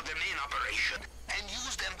here for the main operation, and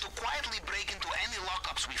use them to quietly break into any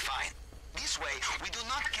lockups we find. This way, we do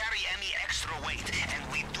not carry any extra weight, and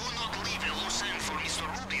we do not leave a loose end for Mr.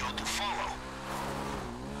 Rubio to follow.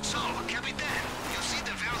 So, Capitan, you see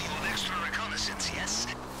the value of extra reconnaissance, yes?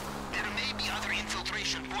 There may be other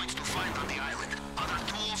infiltration points to find on the island. Other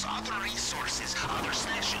tools, other resources, other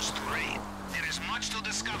stashes to raid. There is much to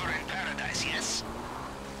discover in paradise, yes?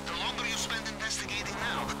 The longer you spend investigating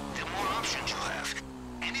now, the more options you have.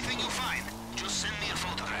 Anything you find, just send me a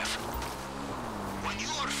photograph. When you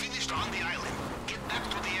are finished on the island, get back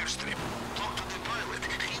to the airstrip. Talk to the pilot.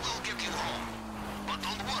 He will get you home. But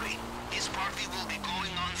don't worry, this party will be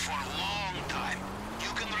going on for a long time.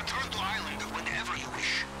 You can return to island whenever you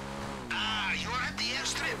wish. Ah, you are at the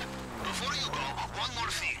airstrip. Before you go, one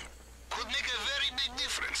more thing. Could make a very big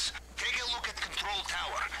difference. Take a look at Control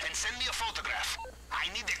Tower and send me a photograph. I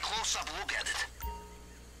need a close-up look at it.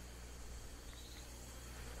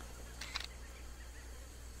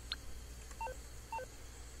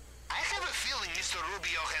 I have a feeling Mr.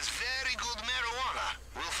 Rubio has very good marijuana.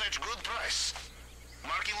 Will fetch good price.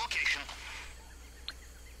 Marking location.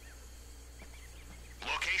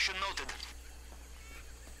 Location noted.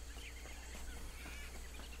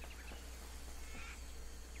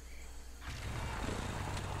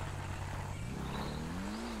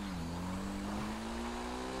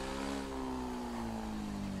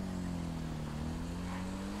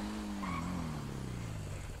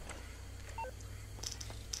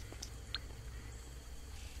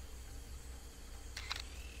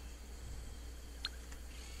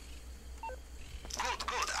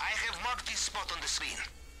 Good. I have marked this spot on the screen.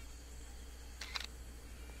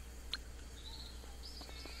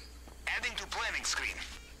 Adding to planning screen.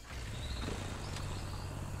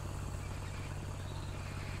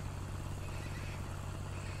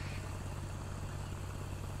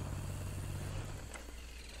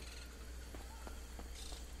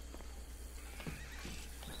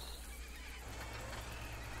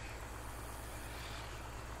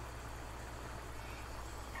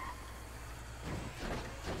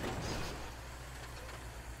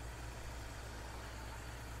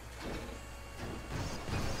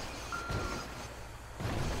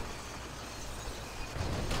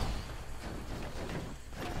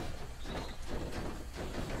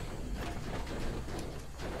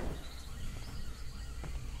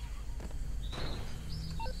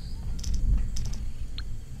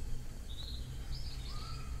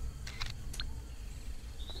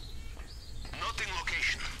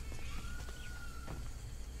 Location.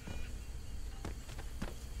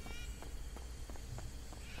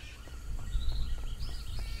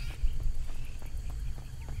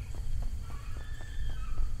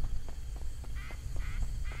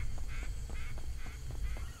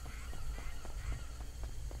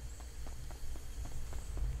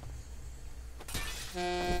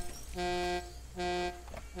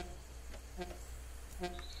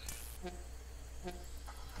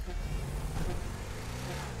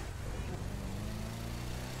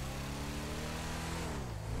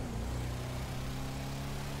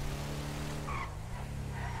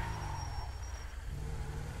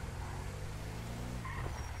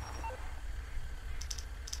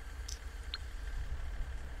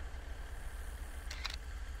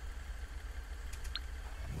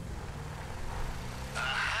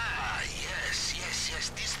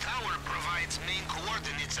 This tower provides main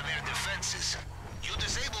coordinates of air defenses. You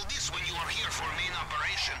disable this when you are here for main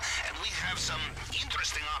operation, and we have some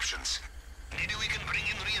interesting options. Maybe we can bring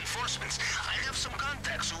in reinforcements. I have some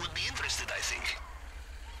contacts who would be interested, I think.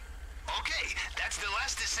 Okay, that's the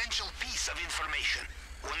last essential piece of information.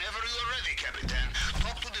 Whenever you are ready, Capitan,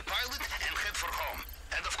 talk to the pilot and head for home.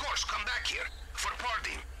 And of course, come back here for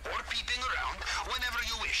partying or peeping around whenever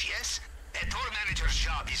you wish, yes? A tour manager's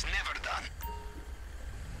job is never done.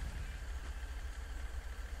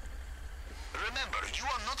 Remember, you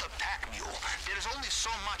are not a pack mule. There is only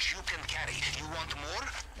so much you can carry. You want more?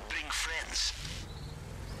 Bring friends.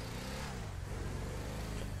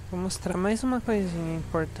 Vou mostrar mais uma coisinha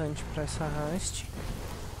importante para essa Heist.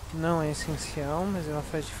 Não é essencial, mas ela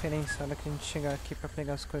faz diferença na hora que a gente chegar aqui para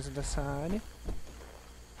pegar as coisas dessa área.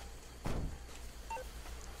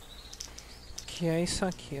 Que é isso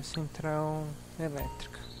aqui, a central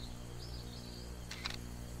elétrica.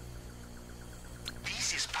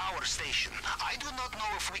 This is power station. I do not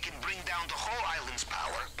know if we can bring down the whole island's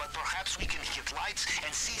power, but perhaps we can hit lights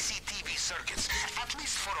and CCTV circuits, at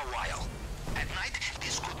least for a while. At night,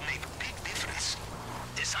 this could make a big difference.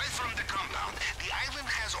 Aside from the compound, the island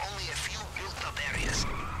has only a few built-up areas.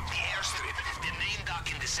 The airstrip, the main dock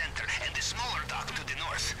in the center, and the smaller dock to the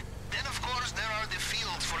north. Then, of course, there are the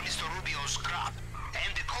fields for Mr. Rubio's crop,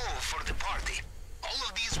 and the cove for the party. All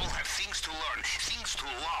of these will have things to learn, things to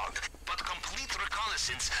log, but complete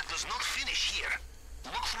reconnaissance does not finish here.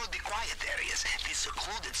 Look through the quiet areas, the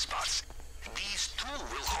secluded spots. These too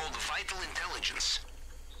will hold vital intelligence.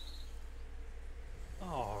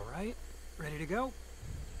 All right, ready to go?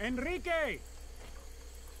 Enrique!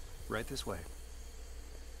 Right this way.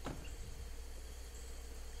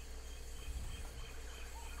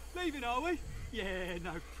 Leaving, are we? Yeah,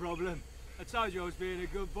 no problem. I told you I was being a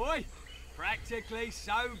good boy. Practically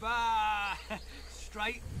sober.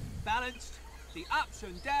 Straight, balanced, the ups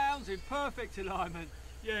and downs in perfect alignment.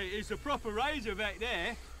 Yeah, it's a proper razor back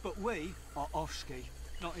there, but we are off-ski.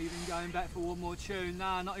 Not even going back for one more tune,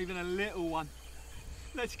 nah, not even a little one.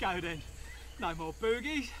 Let's go then. No more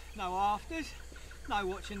boogies, no afters, no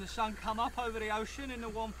watching the sun come up over the ocean in the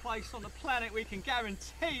one place on the planet we can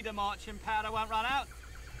guarantee the marching powder won't run out.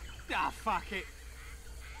 Ah, fuck it.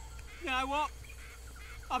 You know what?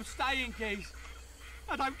 I'm staying, Keys.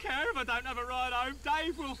 I don't care if I don't have a ride home.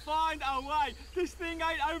 Dave will find a way. This thing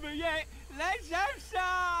ain't over yet. Let's have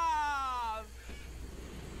some!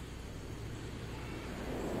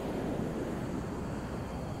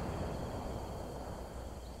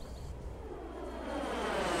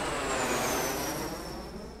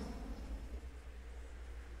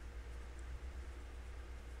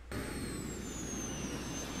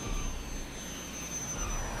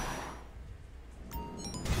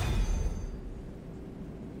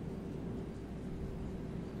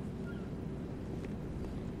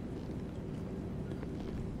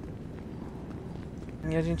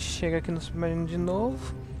 E a gente chega aqui no submarino de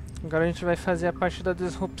novo. Agora a gente vai fazer a parte da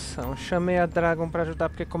disrupção. Chamei a Dragon para ajudar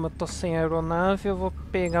porque como eu tô sem aeronave, eu vou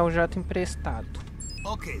pegar o jato emprestado.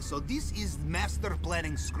 Okay, so this is master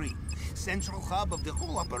planning screen, central hub of the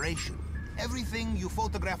whole operation. Everything you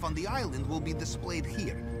photograph on the island will be displayed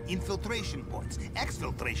here. Infiltration points,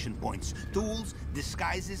 exfiltration points, tools,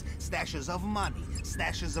 disguises, stashes of money,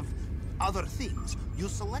 stashes of other things. You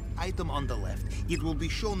select item on the left. It will be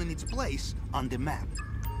shown in its place on the map.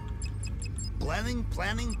 Planning,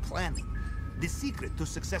 planning, planning. The secret to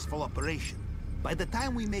successful operation. By the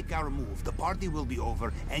time we make our move, the party will be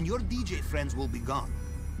over and your DJ friends will be gone.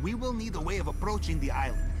 We will need a way of approaching the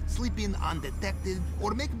island. Slip in undetected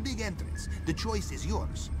or make big entrance. The choice is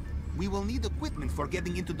yours. We will need equipment for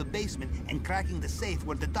getting into the basement and cracking the safe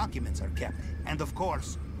where the documents are kept. And of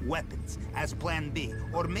course, weapons, as Plan B,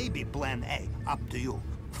 or maybe Plan A, up to you.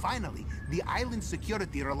 Finally, the island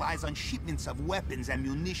security relies on shipments of weapons,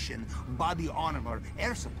 ammunition, body armor,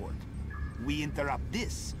 air support. We interrupt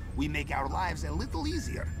this, we make our lives a little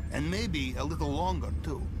easier, and maybe a little longer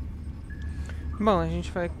too. Bom, a gente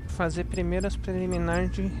vai fazer primeiro as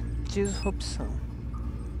preliminares de disrupção.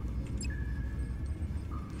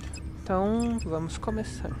 Então, vamos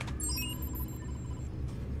começar.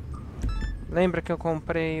 Lembra que eu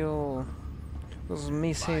comprei os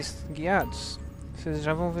mísseis guiados? Vocês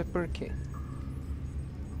já vão ver por quê.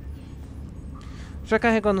 Já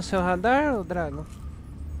carregou no seu radar, o Dragon?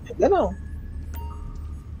 Ainda não.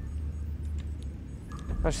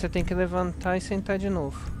 Acho que você tem que levantar e sentar de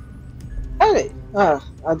novo. Parei. Ah,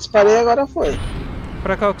 a disparei agora foi.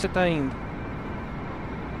 Pra qual que você tá indo?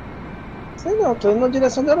 Sei não, tô indo na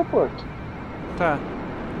direção do aeroporto. Tá,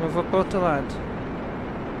 eu vou pro outro lado.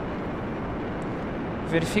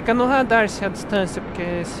 Verifica no radar se há distância, porque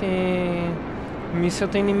esse míssil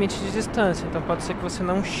tem limite de distância, então pode ser que você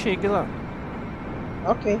não chegue lá.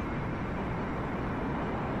 Ok.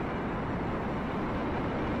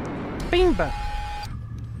 Pimba!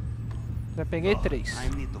 Já peguei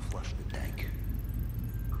 3.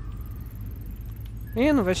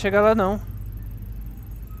 Ih, não vai chegar lá não.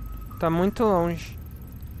 Tá muito longe.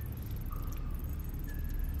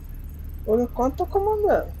 Por enquanto tô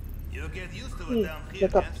comandando. Ih, já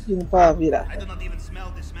tá pedindo pra virar.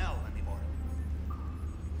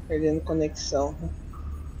 Perdendo conexão.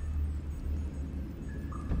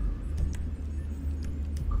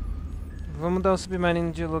 Vamos mudar o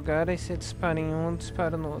submarino de lugar, aí você dispara em um,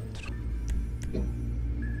 dispara no outro.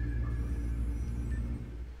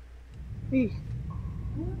 Ih.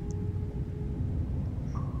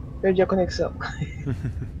 Perdi a conexão.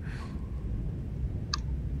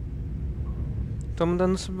 Tô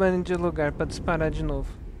mudando o submarino de lugar pra disparar de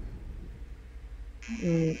novo.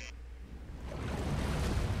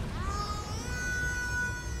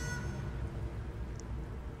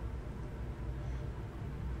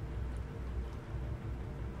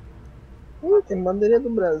 Tem bandeira do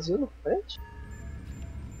Brasil no frente?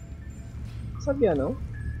 Não sabia não.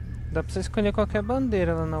 Dá pra você escolher qualquer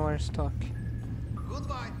bandeira lá na Warstock.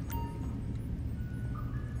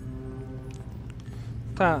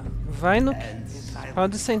 Tá, vai no...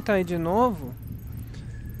 Pode sentar aí de novo.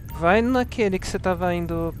 Vai naquele que você tava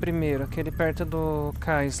indo primeiro, aquele perto do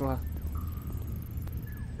cais lá.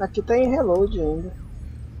 Aqui tá em reload ainda.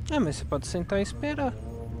 É, mas você pode sentar e esperar.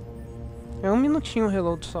 É 1 minutinho o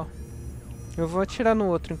reload só. Eu vou atirar no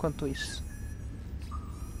outro enquanto isso.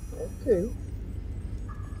 Ok.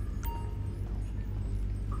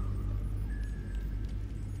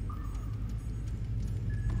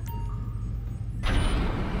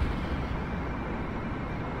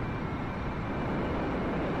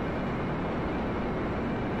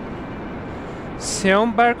 Se é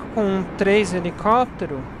um barco com 3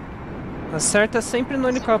 helicópteros, acerta sempre no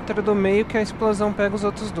helicóptero do meio que a explosão pega os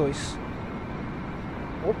outros 2.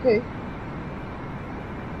 Ok.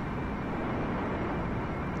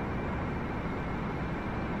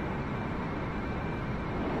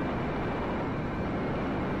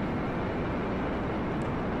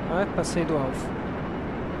 Ah, passei do alvo.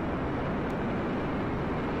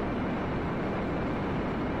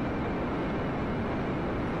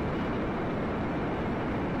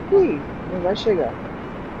 Ui, não vai chegar.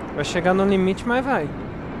 Vai chegar no limite, mas vai.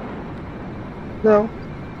 Não.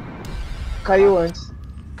 Caiu antes.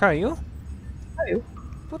 Caiu? Caiu.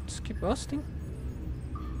 Putz, que bosta, hein?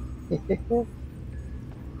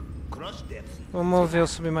 Vamos ver o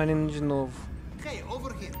submarino de novo. Hey,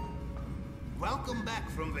 over here. Welcome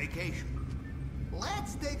back from vacation.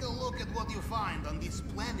 Let's take a look at what you find on this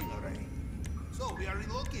planning array. So, we are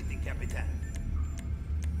relocating, Capitan.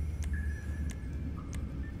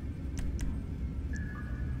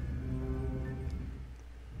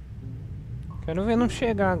 Quero ver não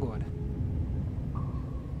chegar agora.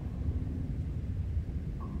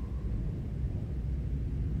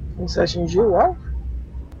 Você atingiu o alvo?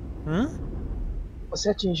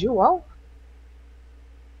 Você atingiu o alvo?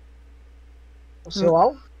 O seu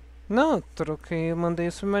alvo? Não, eu troquei, eu mandei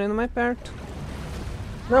o submarino mais perto.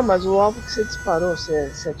 Não, mas o alvo que você disparou,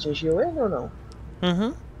 você atingiu ele ou não?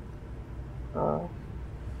 Uhum. Ah.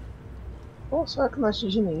 Pô, será que não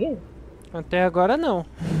atingi ninguém? Até agora não.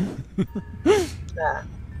 Ah.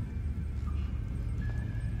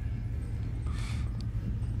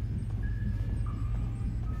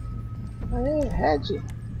 Aê, Red.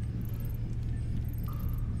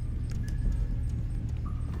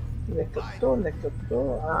 Onde é que eu tô? Onde é que eu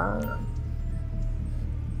tô? Ah.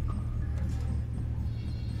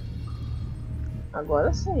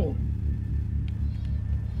 Agora sim.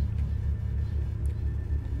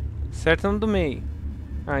 Acerta no do meio.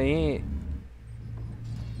 Aí.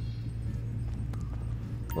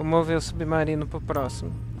 Vou mover o submarino pro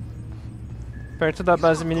próximo. Perto da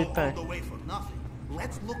base militar.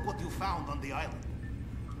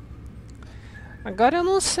 Agora eu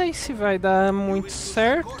não sei se vai dar muito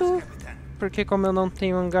certo, porque como eu não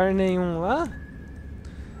tenho hangar nenhum lá,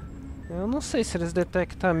 eu não sei se eles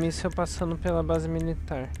detectam míssil passando pela base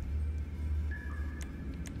militar.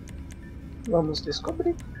 Vamos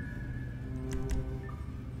descobrir.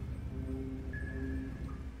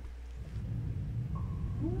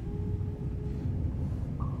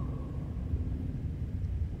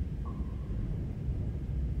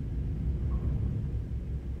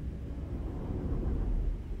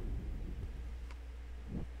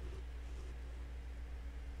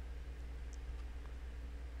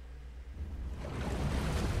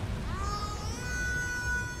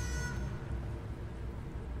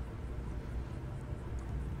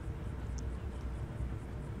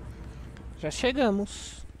 Já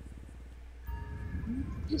chegamos.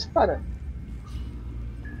 Dispara.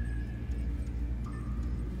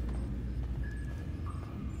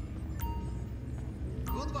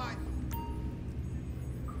 Goodbye.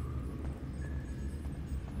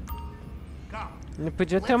 Ele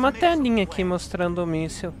podia ter uma telinha aqui mostrando o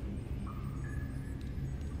míssil.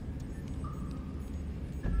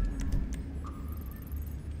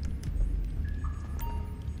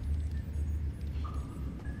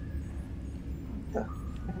 Tá,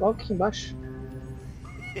 logo aqui embaixo.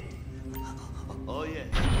 Oh,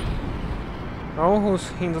 yeah. Olha o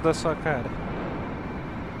russo rindo da sua cara.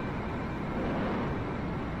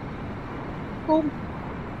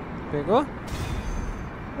 Pegou?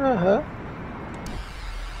 Aham.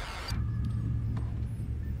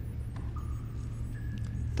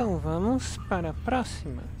 Então vamos para a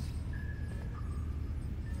próxima.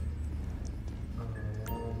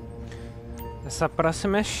 Essa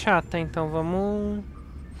próxima é chata, então vamos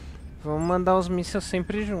mandar os mísseis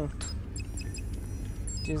sempre junto.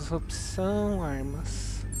 Disrupção,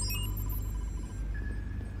 armas.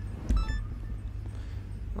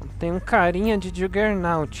 Tem um carinha de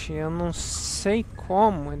Juggernaut. Eu não sei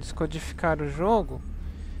como eles codificaram o jogo,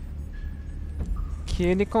 que aqui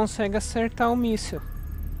ele consegue acertar o míssil.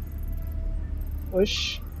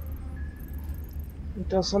 Oxi.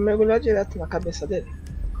 Então é só mergulhar direto na cabeça dele.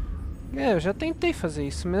 É, eu já tentei fazer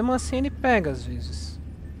isso, mesmo assim ele pega às vezes.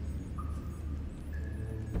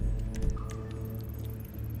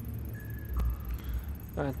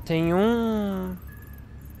 Ah, tem um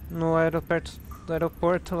no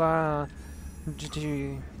aeroporto lá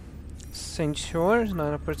de Sandy Shores, no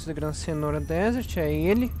aeroporto de Gran Senora Desert, é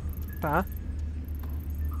ele, tá?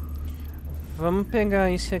 Vamos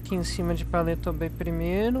pegar esse aqui em cima de Paleto Bay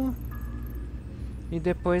primeiro. E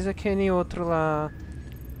depois aquele outro lá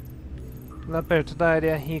perto da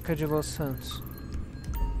área rica de Los Santos.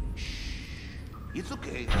 It's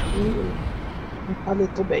okay.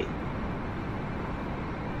 Paleto Bay.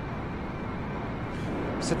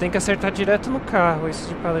 Você tem que acertar direto no carro esse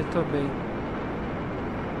de Paleto Bay.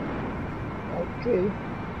 Ok.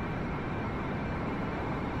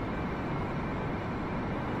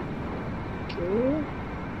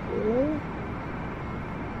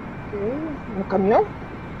 No caminhão?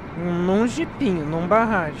 Num jipinho, num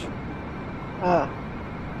barragem. Ah.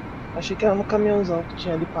 Achei que era no caminhãozão que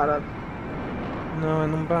tinha ali parado. Não, é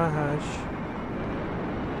num barragem.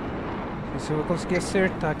 Não sei se eu vou conseguir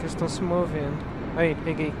acertar, que eles estão se movendo. Aí,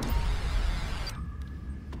 peguei.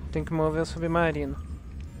 Tem que mover o submarino.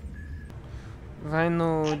 Vai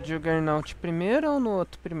no Juggernaut primeiro ou no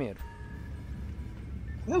outro primeiro?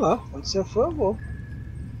 Sei lá, quando você for eu vou.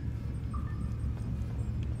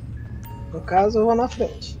 No caso eu vou na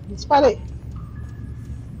frente. Disparei.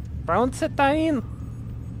 Pra onde você tá indo?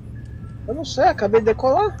 Eu não sei, acabei de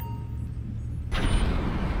decolar.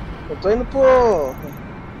 Eu tô indo pro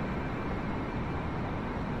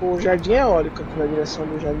Jardim Eólico, aqui na direção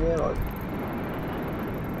do Jardim Eólico.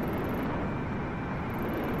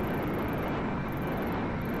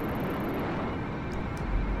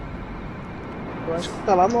 Eu acho que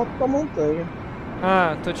tá lá no alto da montanha.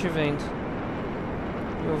 Ah, tô te vendo.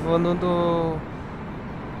 Eu vou no do...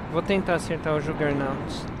 Vou tentar acertar o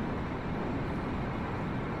Juggernaut.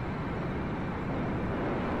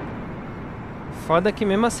 Foda que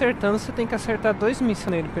mesmo acertando você tem que acertar 2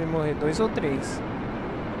 mísseis nele pra ele morrer, 2 ou 3.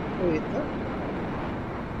 Eita.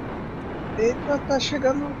 Eita, tá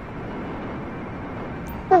chegando.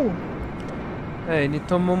 Pum. É, ele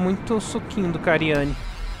tomou muito suquinho do Cariani.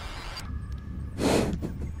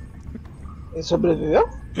 Ele sobreviveu?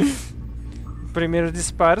 Primeiro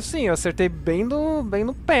disparo, sim, eu acertei bem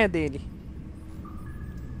no pé dele.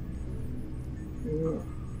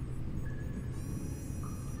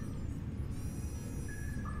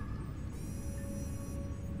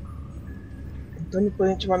 Então depois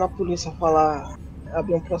a gente vai na polícia falar,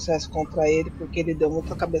 abrir um processo contra ele porque ele deu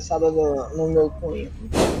muita cabeçada no meu cunho.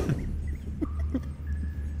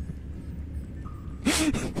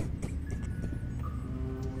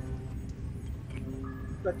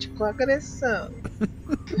 Praticou agressão.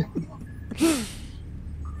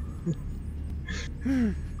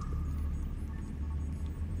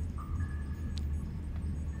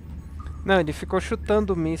 Não, ele ficou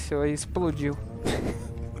chutando o míssil, aí explodiu.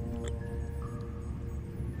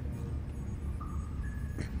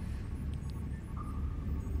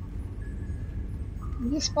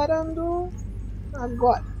 Disparando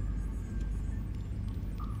agora.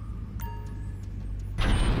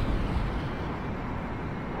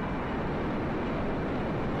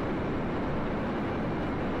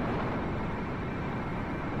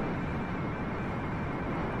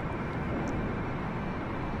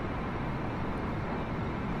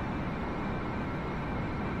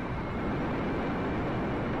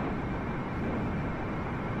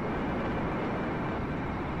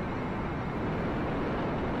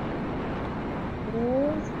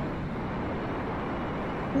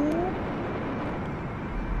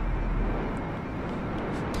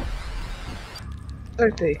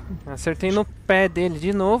 Acertei. Acertei no pé dele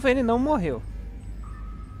de novo, ele não morreu.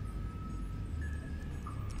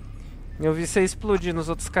 Eu vi você explodir nos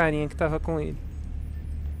outros carinha que tava com ele.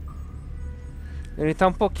 Ele tá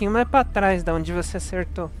um pouquinho mais pra trás da onde você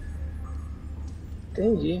acertou.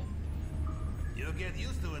 Entendi. You'll get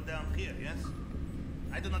used to it down here, yes?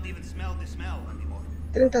 I do not even smell the smell anymore.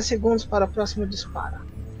 30 segundos para o próximo disparo.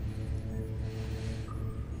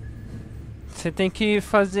 Você tem que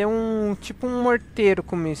fazer um tipo um morteiro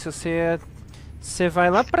com isso. Você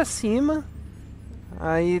vai lá pra cima,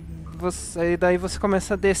 daí você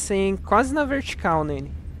começa a descer quase na vertical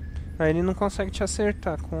nele. Aí ele não consegue te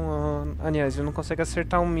acertar com a... Aliás, ele não consegue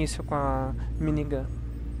acertar um míssil com a minigun.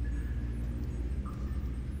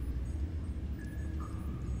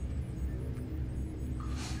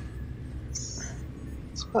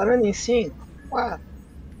 Disparando em 5, 4,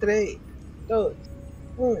 3, 2,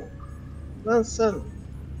 Lançando.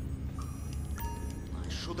 I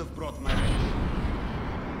should have brought my wrench.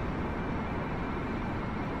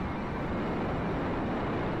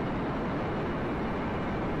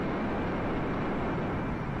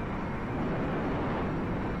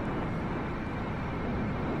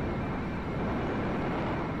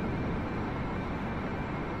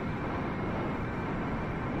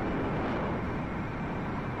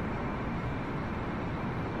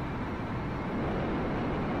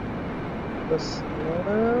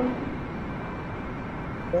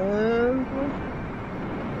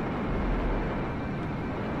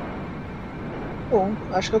 Bom,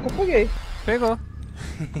 acho que eu peguei. Pegou.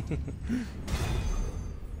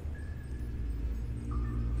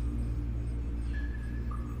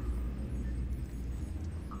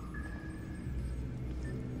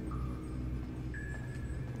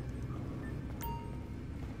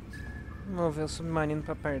 Vamos ver o submarino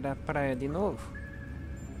pra perto da praia de novo.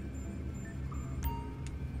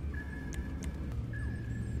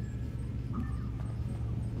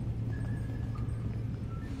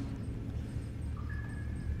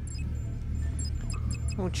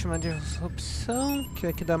 Última disrupção, que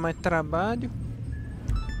aqui dá mais trabalho.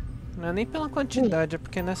 Não é nem pela quantidade, é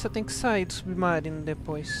porque nessa tem que sair do submarino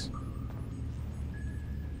depois.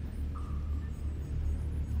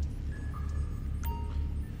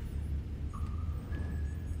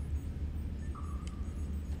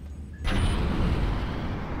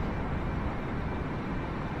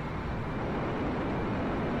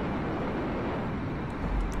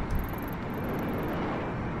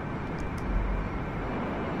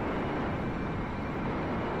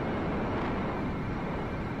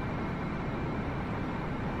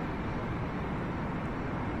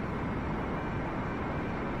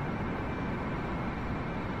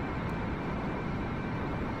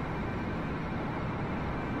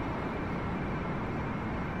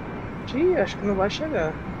 Ih, acho que não vai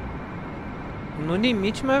chegar. No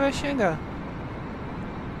limite, mas vai chegar.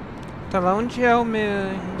 Tá lá onde é o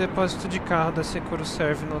meu depósito de carro da Securo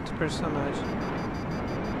Serve no outro personagem.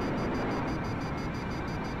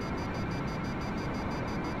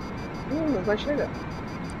 Não vai chegar.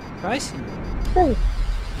 Vai sim. Não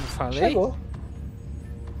falei? Chegou.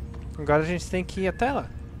 Agora a gente tem que ir até lá.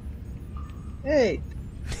 Ei.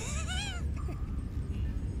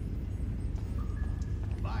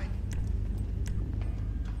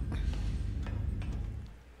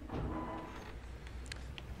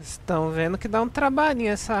 Estão vendo que dá um trabalhinho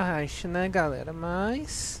essa Heist, né, galera?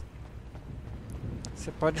 Mas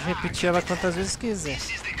você pode repetir ela quantas vezes quiser.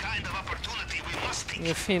 E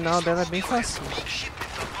o final dela é bem fácil.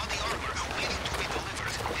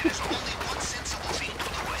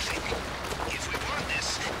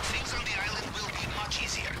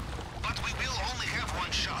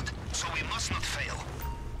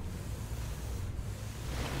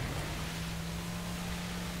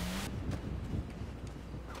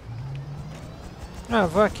 Ah,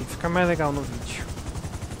 vou aqui, fica mais legal no vídeo.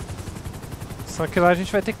 Só que lá a gente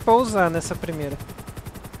vai ter que pousar nessa primeira.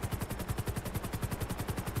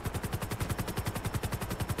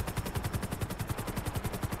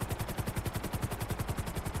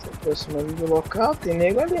 Se aproximando do local, tem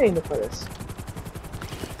nego ali ainda, parece.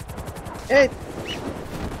 Eita!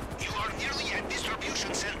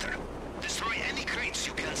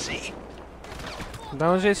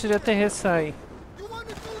 Dá um jeito de aterrissar aí.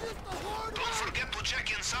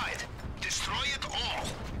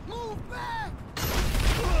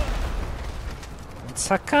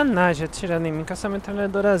 Sacanagem atirando em mim com essa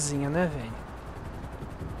metralhadorazinha, né, velho?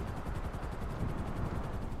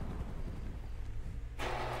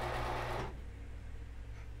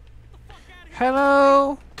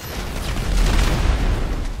 Hello!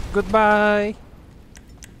 Goodbye!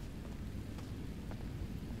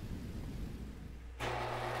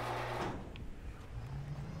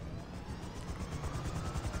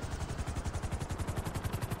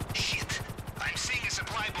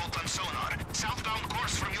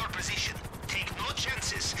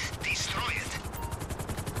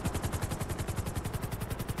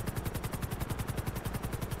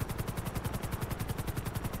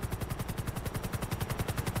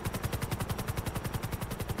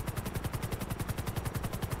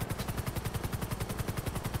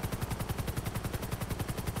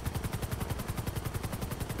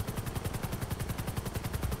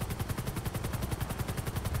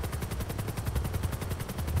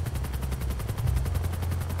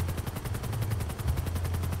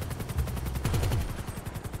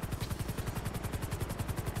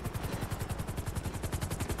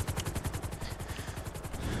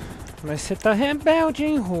 Mas você tá rebelde,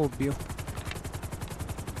 hein, Rubio?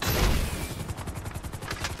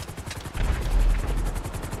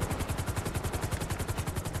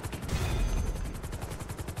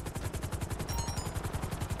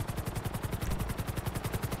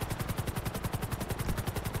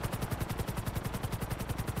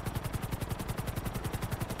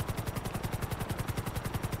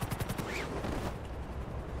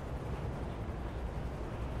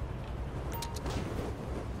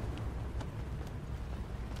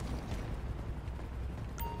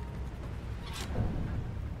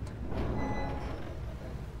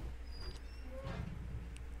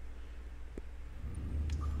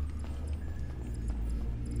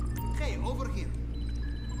 over here.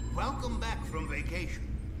 Welcome back from vacation.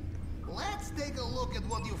 Let's take a look at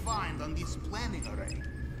what you find on this planning array.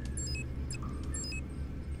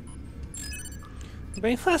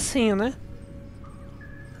 Bem facinho, né?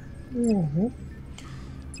 Uhum.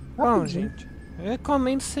 Bom, gente, eu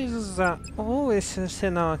recomendo vocês usar ou esse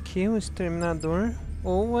arsenal aqui, o exterminador,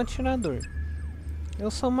 ou o atirador. Eu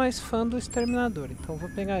sou mais fã do exterminador, então vou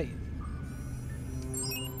pegar ele.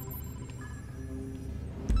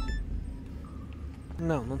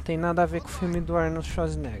 Não, não tem nada a ver com o filme do Arnold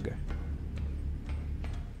Schwarzenegger.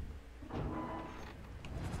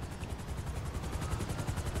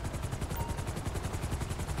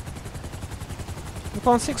 Não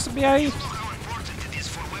consigo subir aí.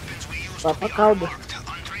 Vai pra cauda.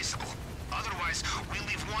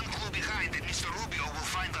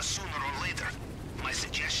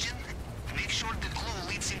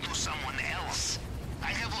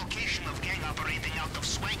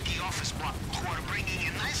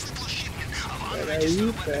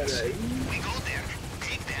 Peraí.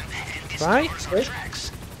 Vai? Oi?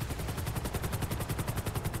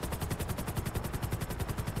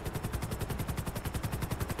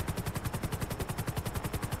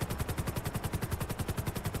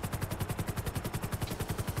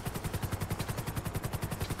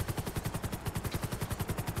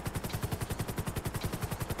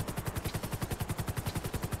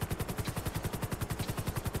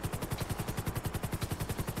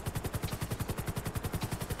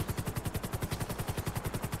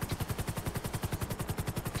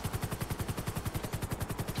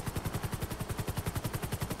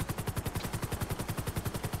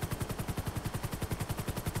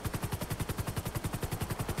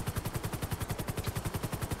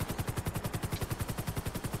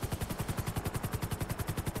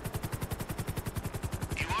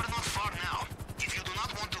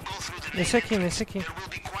 Nesse aqui. Nesse aqui.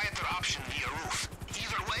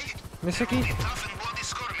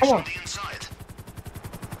 Calma.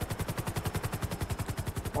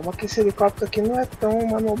 Calma que esse helicóptero aqui não é tão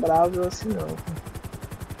manobrável assim não.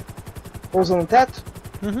 Pousou no teto?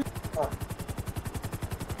 Uhum. Ó.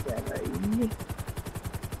 Peraí.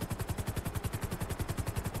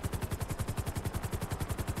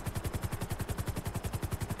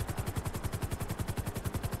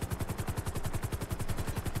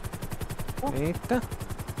 Eita.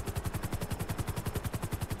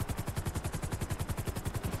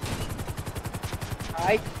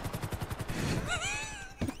 Ai.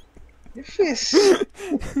 Difícil.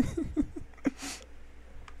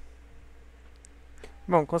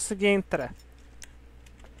 Bom, consegui entrar.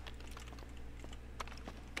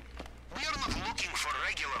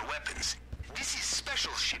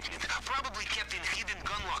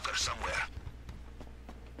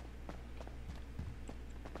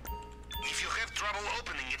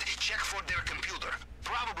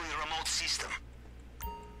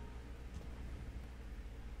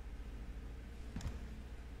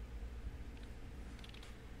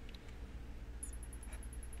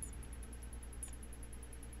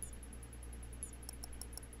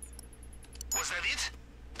 Was that it?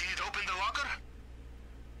 Did it open the locker?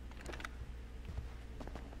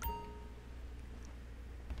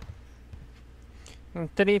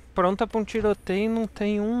 Entrei pronta pra um tiroteio e não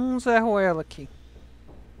tem um Zé Ruela aqui.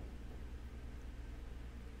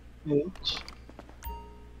 Gente.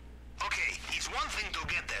 Okay, it's one thing to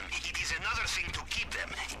get them. It is another thing to keep them.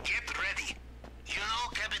 Get ready. You know,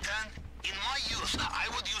 Capitan, in my youth, I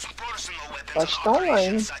would use personal weapons Acho que on tá online.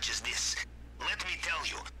 operations such as this. Let me tell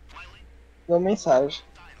you, Deu mensagem.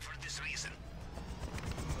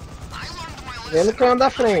 Vendo que eu ando à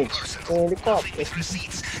frente. Tem helicóptero.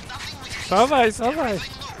 Só vai, só vai.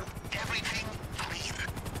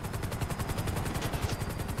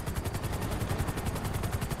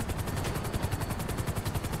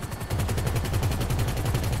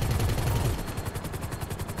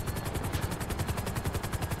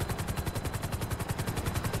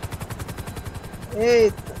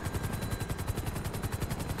 Eita.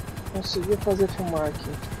 Consegui fazer filmar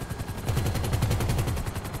aqui.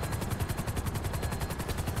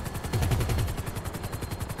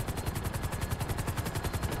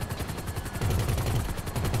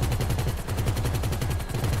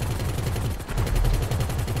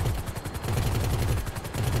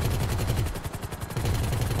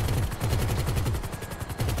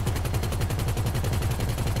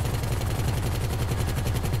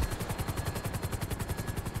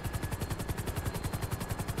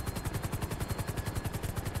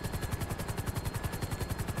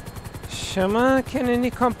 Chama aquele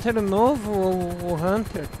helicóptero novo, o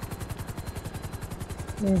Hunter.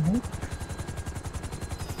 Uhum.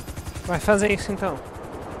 Vai fazer isso então.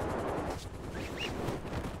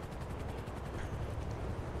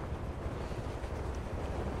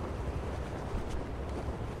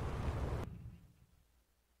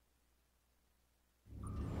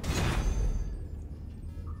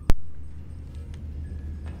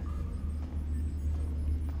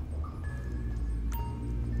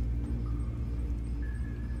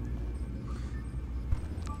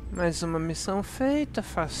 Mais uma missão feita,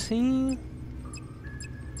 facinho.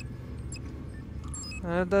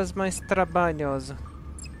 É das mais trabalhosas.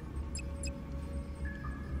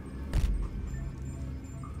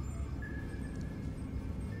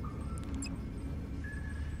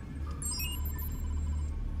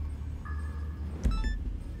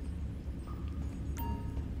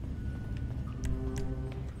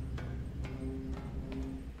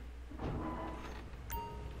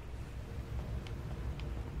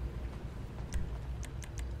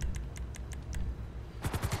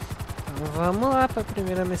 Vamos lá para a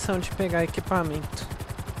primeira missão de pegar equipamento.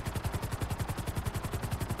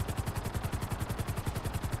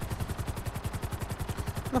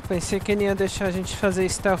 Eu pensei que ele ia deixar a gente fazer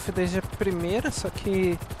stealth desde a primeira, só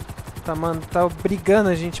que tá obrigando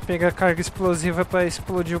a gente a pegar carga explosiva para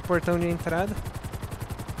explodir o portão de entrada.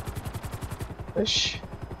 Oxi.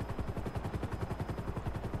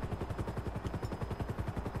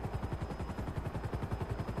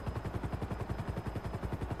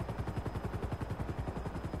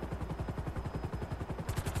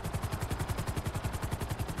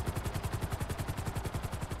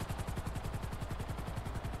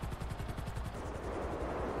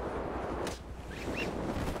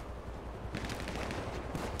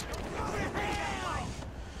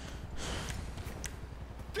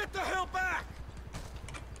 Get the hell back!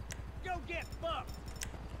 Go get fucked!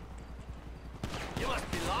 You must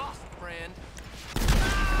be lost, friend.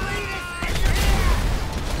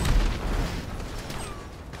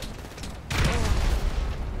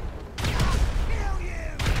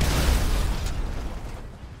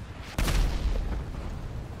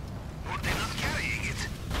 They're not carrying it.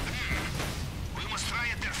 We must try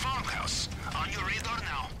at their farmhouse. On your radar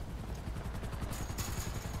now.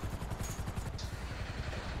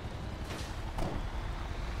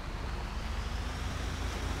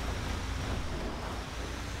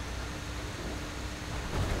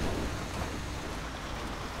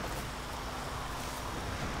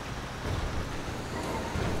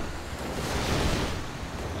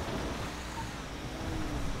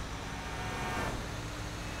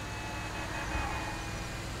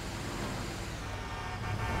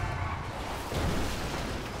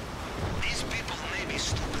 These people may be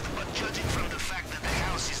stupid, but judging from the fact that the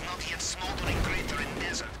house is not yet smoldering crater and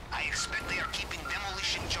desert, I expect they are keeping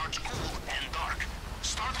demolition charge cool and dark.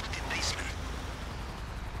 Start with the basement.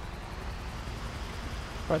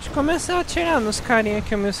 Pode começar a atirar nos carinha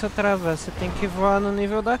que começou a travar. Você tem que voar no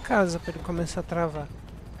nível da casa para ele começar a travar.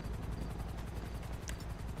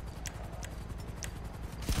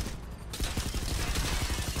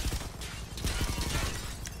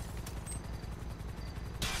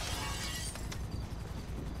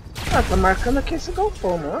 Ah, tá marcando aqui esse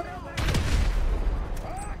galpão, não é?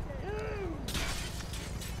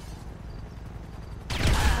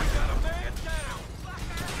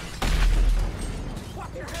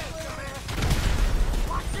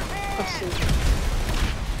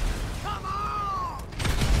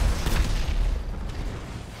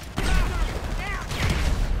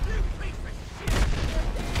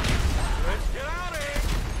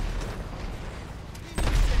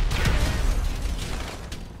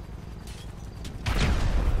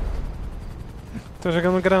 Tô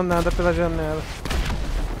jogando granada pela janela.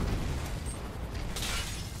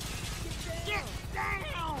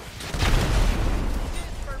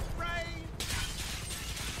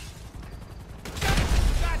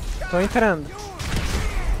 Tô entrando.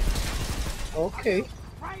 Ok.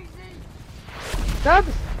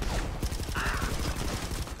 Sabe?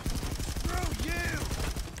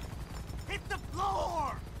 Hit the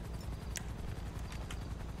floor!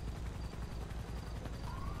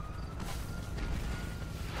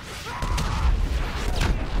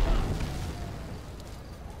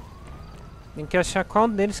 Tem que achar qual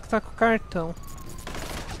deles que tá com o cartão.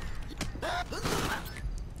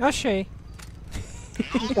 Achei.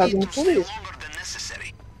 Tá vindo polícia.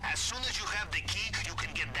 As soon as you have the key, you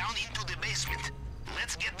can get down into the basement.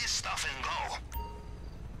 Let's get this stuff and go.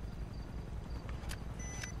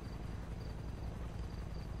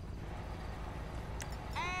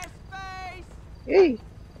 Ei!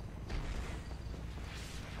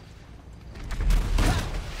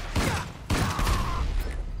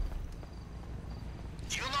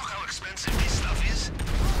 Do you know how expensive this stuff is?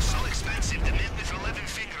 So expensive the men with 11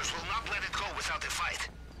 fingers will not let it go without a fight.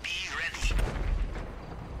 Be ready.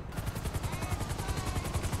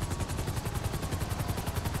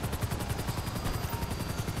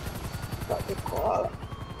 Tá de cola.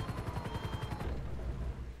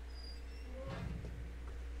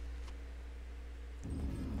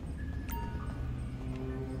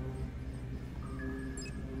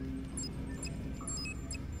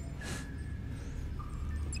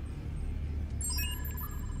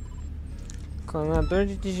 Clonador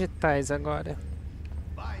de digitais agora.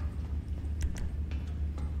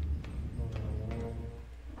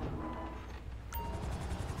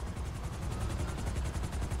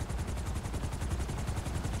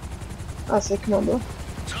 Ah, você que mandou?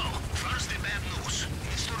 So, first the bad news.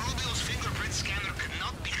 Mr. Rubio's fingerprint scanner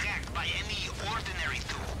cannot be hacked by any ordinary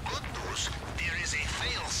tool. Good news, there is a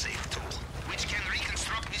fail-safe tool, which can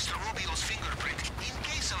reconstruct Mr. Rubio's fingerprint in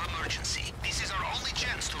case of emergency. This is our only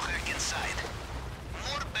chance to hack inside.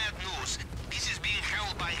 More bad news. This is being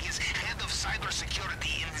held by his head of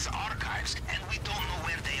cybersecurity in his archives, and we don't know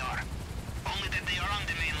where they are. Only that they are on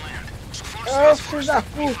the mainland. So first,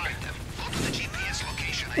 we find them. Go to the GPS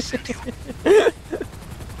location I sent you.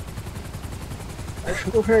 Vai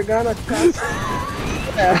escorregar na casa.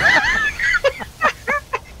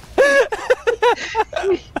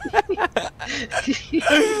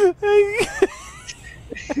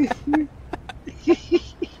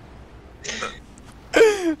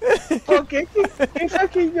 Pô, quem foi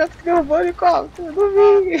que idiota que derrubou o helicóptero?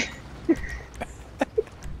 Não vi.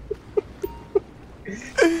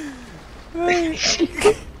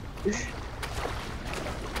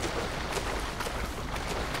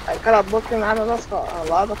 Aí, cala a boca e nada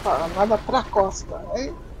pra costa.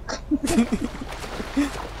 Aí.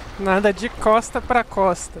 Nada de costa pra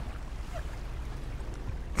costa.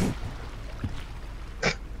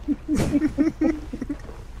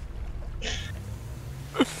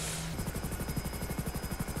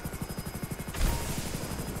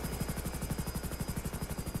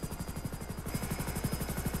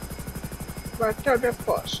 Bateu o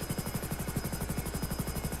depósito.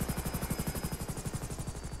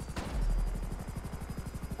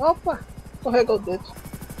 Opa! Escorregou o dedo.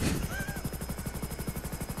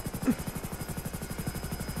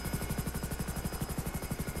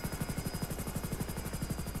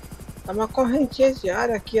 Tá uma correntinha de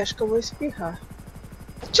ar aqui, acho que eu vou espirrar.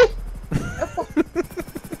 Tchim! Opa!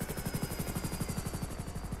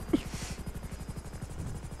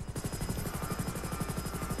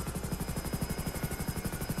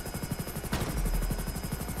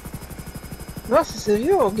 Nossa, você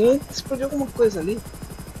viu? Alguém explodiu alguma coisa ali.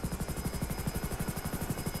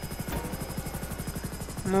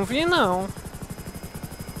 Não vi não.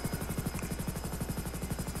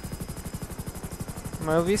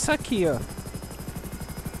 Mas eu vi isso aqui, ó.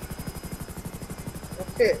 O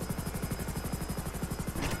quê?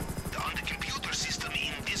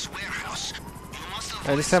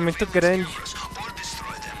 Isso é muito grande.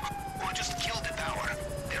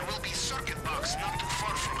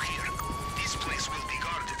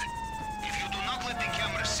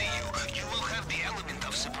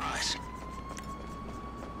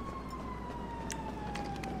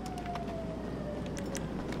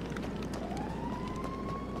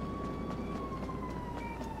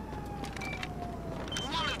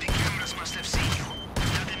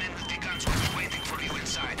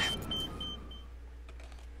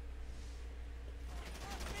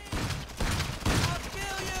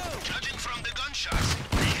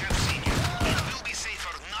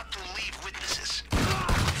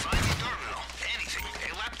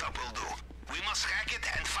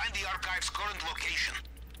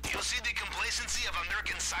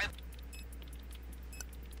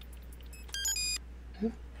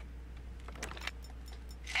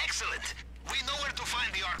 Excellent. We know where to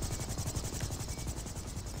find the arc.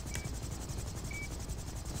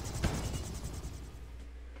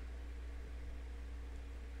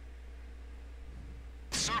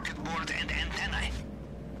 Circuit board and antennae.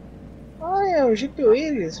 Ah, é o Jeep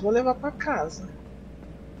Willys, vou levar pra casa.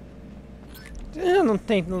 Não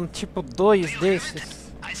tem um tipo 2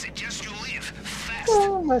 desses?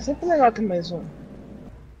 Não, mas sempre legal ter mais um.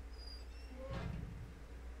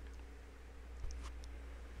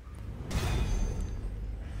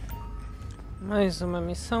 Mais uma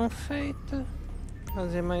missão feita.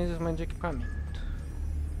 Fazer mais uma de equipamento.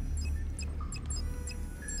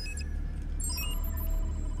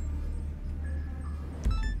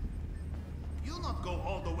 You'll not go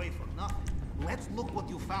all the way for nothing. Let's look what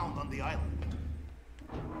you found on the island.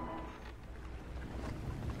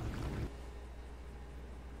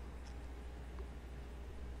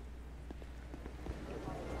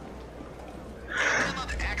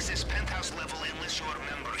 Access penthouse level unless you're a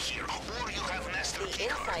member here, or you have master key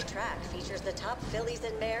card. The inside track features the top fillies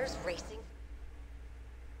and mares racing.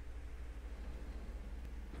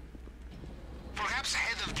 Perhaps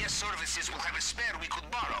head of guest services will have a spare we could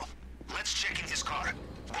borrow. Let's check in his car.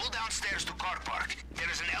 Go downstairs to car park. There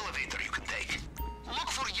is an elevator you can take. Look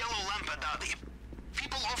for yellow lampadati.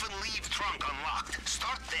 People often leave trunk unlocked.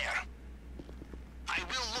 Start there. I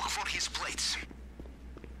will look for his plates.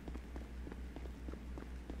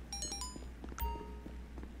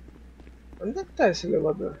 Onde é que tá esse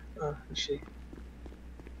elevador? Ah, achei.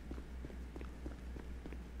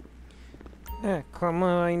 É, como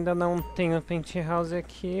eu ainda não tenho penthouse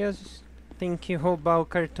aqui, a gente tem que roubar o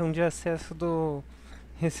cartão de acesso do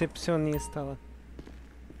recepcionista lá.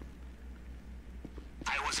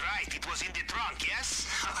 I was right. It was in the trunk, yes?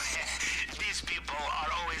 These people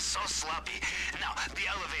are always so sloppy. Now, the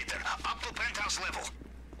elevator, up to penthouse level.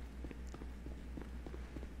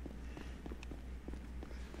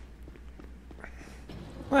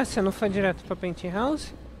 Ué, você não foi direto pra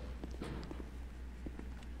penthouse?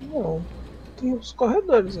 Não. Tem os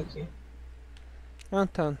corredores aqui. Ah,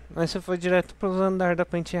 tá. Mas você foi direto pros andares da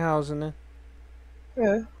penthouse, né?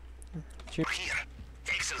 É. Tipo... Here.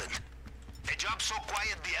 Excellent. A job so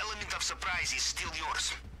quiet, the element of surprise is still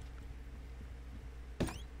yours.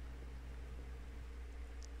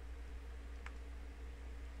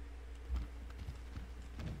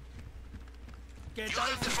 You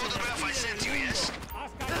have the photograph I sent you, yes?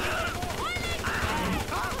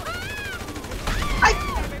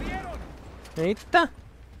 Eita!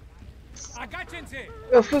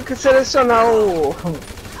 Eu fui selecionar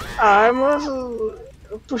a arma,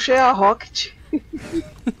 eu puxei a rocket.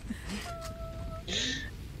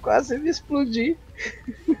 Quase me explodi.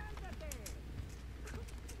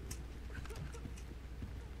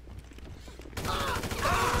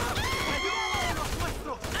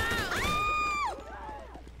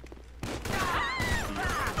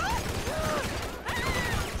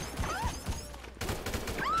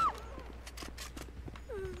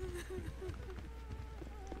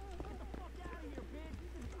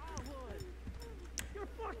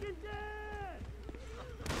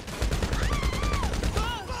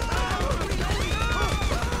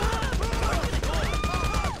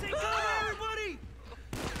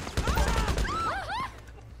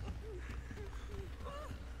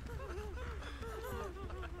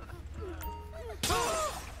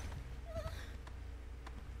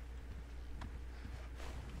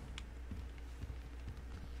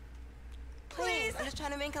 Please, I'm just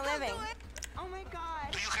trying to make a living. Oh my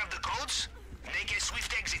god. Do you have the codes? Make a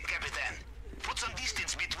swift exit, Capitan. Put some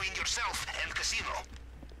distance between yourself and casino.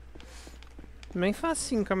 Bem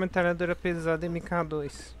facinho com a metralhadora pesada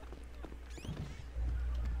MK2.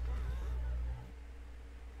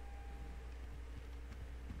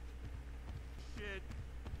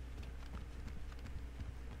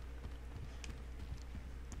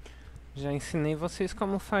 Já ensinei vocês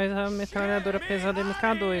como faz a metralhadora pesada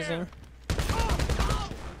MK2, hein?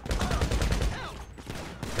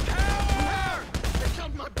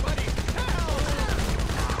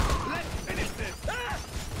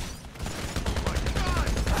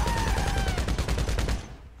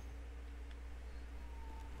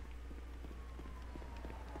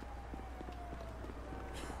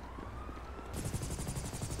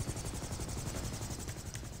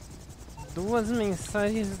 Duas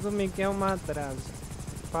mensagens do Miguel Madrazo.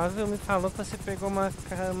 O Pavel me falou que você pegou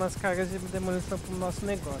umas cargas de demolição pro nosso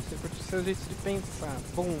negócio. Eu curti seu jeito de pensar.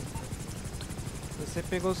 Bum! Você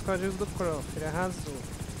pegou os códigos do Crawford, arrasou.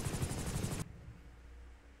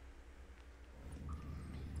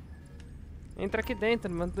 Entra aqui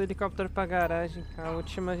dentro, manda o helicóptero pra garagem. A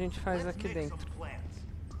última a gente faz aqui dentro.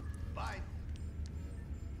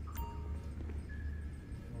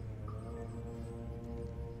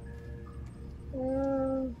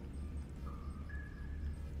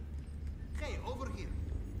 Hey, over here.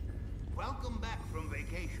 Welcome back from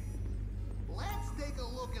vacation. Let's take a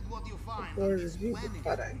look at what you find. Vivo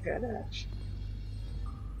para a garagem.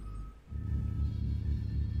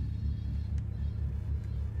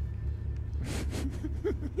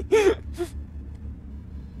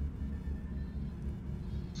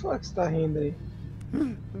 Só que você tá rindo aí.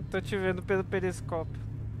 Tô te vendo pelo periscópio.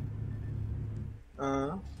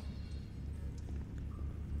 Ah.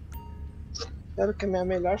 Espero que a minha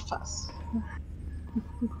melhor face.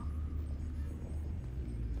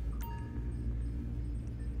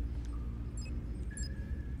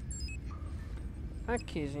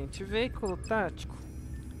 Aqui, gente, veículo tático.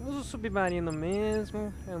 Usa o submarino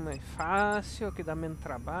mesmo, é mais fácil, é o que dá menos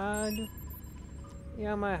trabalho e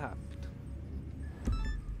é mais rápido.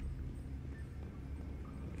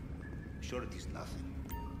 Sure it is nothing.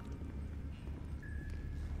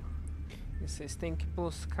 E vocês têm que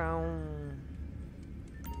buscar um...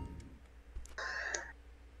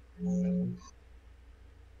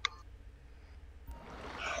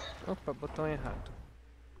 Opa, botão errado.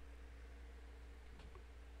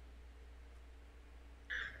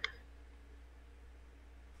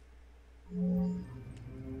 And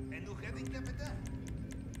you heading, Capitan?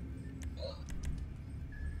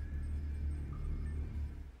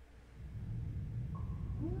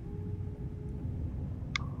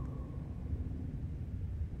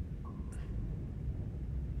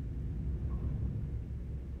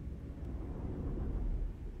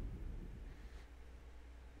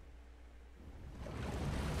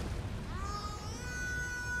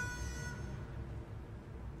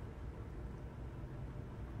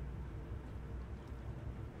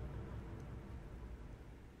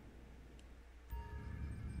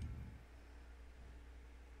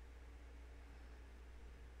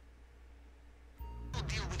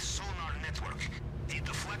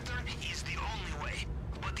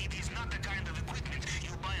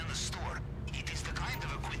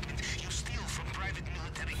 equipment you steal from private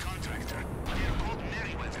military contractor. They're called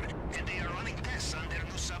Merryweather, and they are running tests on their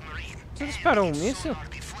new submarine. Você disparou um míssil?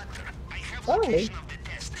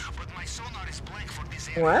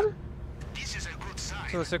 Não era?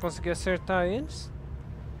 Se você conseguir acertar eles.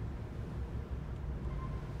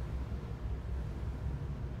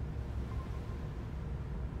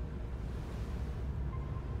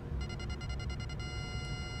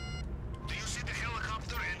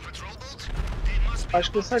 Acho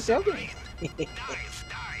que eu acertei alguém.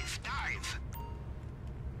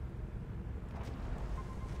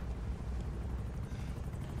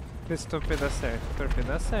 Vê se o torpedo acerta. O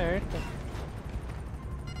torpedo acerta.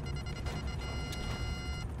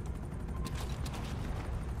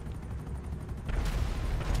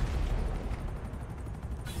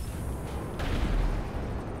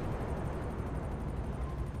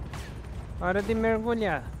 Hora de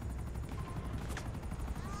mergulhar.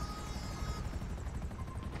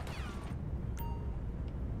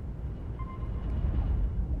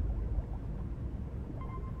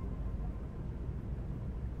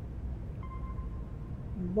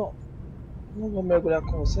 Bom, não vou mergulhar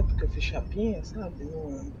com você porque eu fiz chapinha, sabe?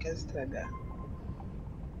 Não quero estragar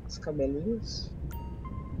os cabelinhos.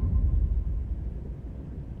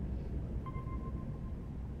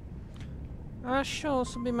 Achou o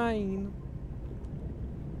submarino.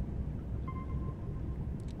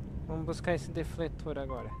 Vamos buscar esse defletor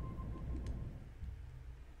agora.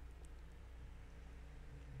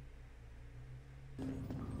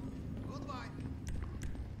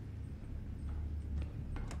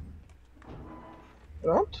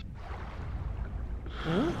 Pronto?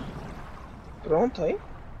 Pronto aí?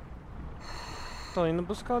 Tô indo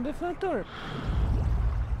buscar o defletor.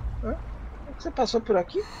 Você passou por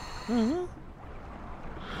aqui? Uhum.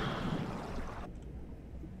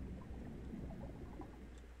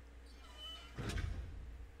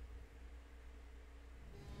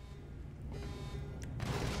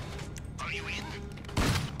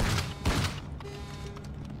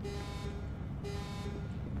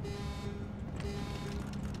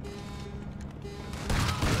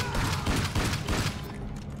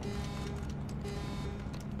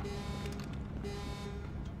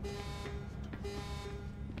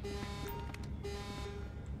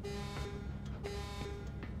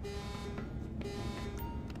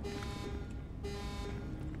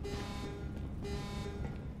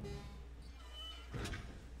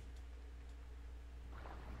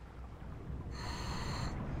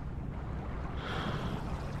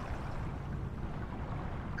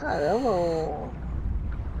 Caramba,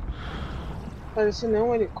 parecia nem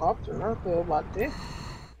um helicóptero, né? Pra eu bater.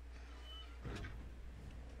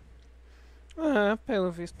 Ah,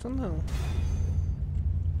 pelo visto não.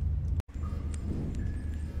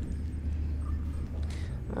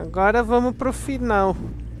 Agora vamos pro final.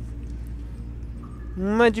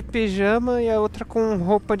 Uma de pijama e a outra com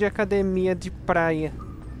roupa de academia de praia.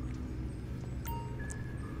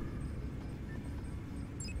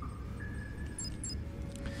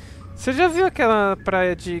 Você já viu aquela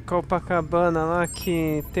praia de Copacabana lá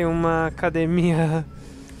que tem uma academia...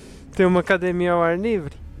 Tem uma academia ao ar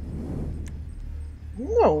livre?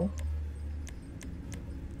 Não.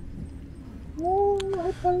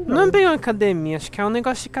 Não é bem uma academia, acho que é um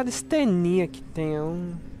negócio de calistenia que tem,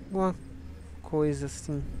 alguma coisa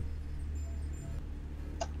assim.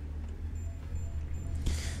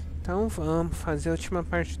 Então vamos fazer a última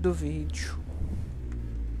parte do vídeo.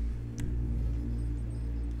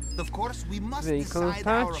 Of course, we must Veículo decide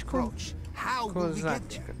our tático, approach. How will we get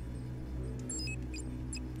there?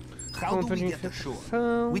 How do ponto de we get ashore?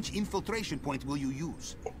 infiltração. Which infiltration point will you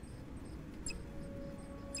use?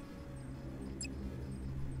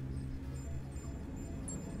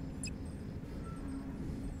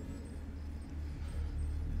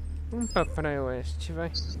 Vamos pra praia oeste,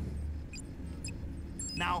 vai.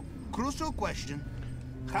 Now, crucial question.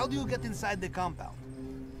 How do you get inside the compound?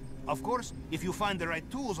 Of course, if you find the right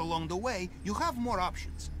tools along the way, you have more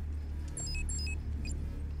options.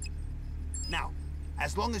 Now,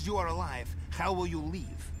 as long as you are alive, how will you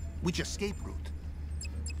leave? Which escape route?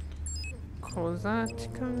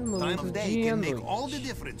 Cosática, luz Time do of day dia, can make all the noite.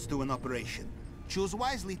 difference to an operation. Choose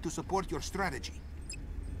wisely to support your strategy.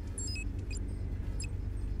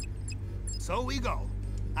 So we go.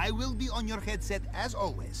 I will be on your headset as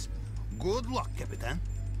always. Good luck, Capitan.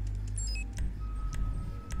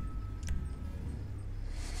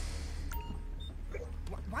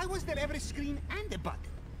 Why was there ever a screen and a button?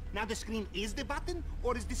 Now the screen is the button,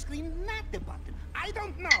 or is the screen not the button? I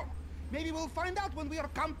don't know. Maybe we'll find out when we are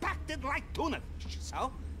compacted like tuna fish, so?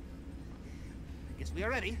 I guess we are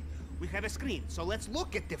ready. We have a screen, so let's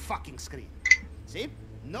look at the fucking screen. See?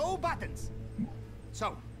 No buttons.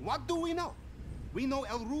 So, what do we know? We know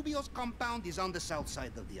El Rubio's compound is on the south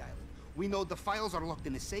side of the island. We know the files are locked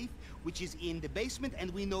in a safe, which is in the basement,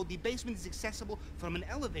 and we know the basement is accessible from an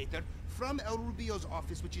elevator from El Rubio's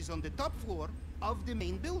office, which is on the top floor of the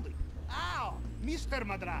main building. Ow! Mr.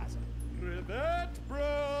 Madrazo. Rivet,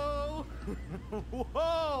 bro!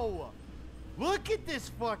 Whoa! Look at this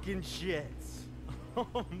fucking shit!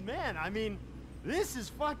 Oh man, I mean, this is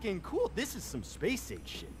fucking cool. This is some space age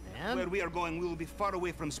shit, man. Where we are going, we will be far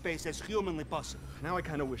away from space as humanly possible. Now I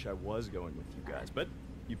kind of wish I was going with you guys, but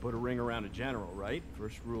you put a ring around a general, right?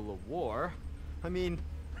 First rule of war. I mean,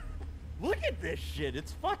 look at this shit.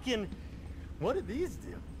 It's fucking... What do these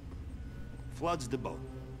do? Floods the boat.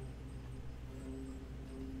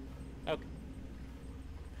 Okay.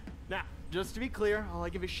 Now, just to be clear, all I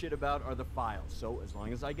give a shit about are the files. So as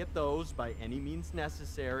long as I get those by any means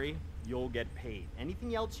necessary, you'll get paid.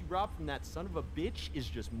 Anything else you rob from that son of a bitch is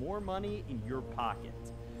just more money in your pocket.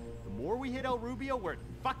 The more we hit El Rubio where it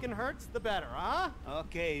fucking hurts, the better, huh?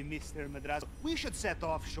 Okay, Mr. Madrazo. We should set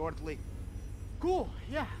off shortly. Cool,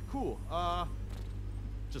 yeah, cool.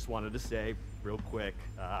 Just wanted to say, real quick,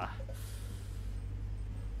 I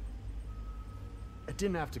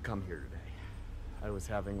didn't have to come here today. I was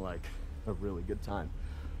having, like, a really good time.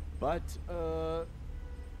 But,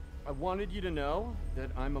 I wanted you to know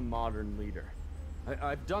that I'm a modern leader.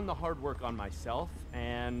 I've done the hard work on myself,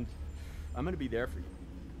 and I'm gonna be there for you.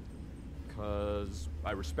 'Cause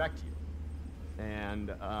I respect you.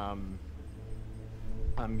 And,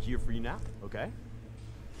 I'm here for you now, okay?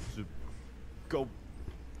 So, go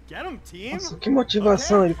get him, team! Nossa, que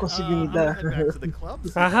motivação ele conseguiu me dar.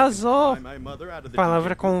 Arrasou!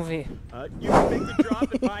 Palavra com V. You can make the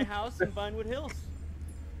drop at my house in Vinewood Hills.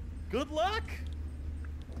 Good luck!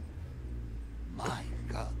 My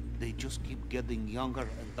God, they just keep getting younger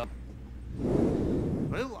and up.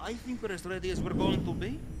 Well, I think we're as ready as we're going to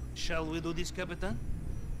be. Shall we do this, Capitan?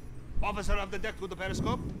 Officer of the deck with the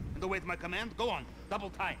periscope, and await my command. Go on, double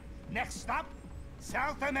time. Next stop,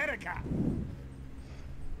 South America.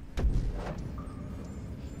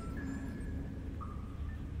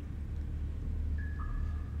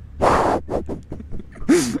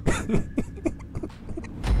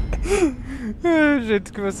 O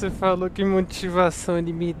jeito que você falou, que motivação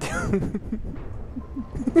ele me deu.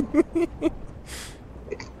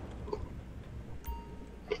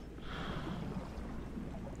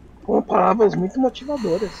 Com palavras muito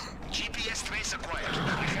motivadoras.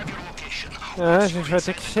 Ah, a gente vai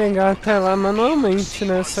ter que chegar até lá manualmente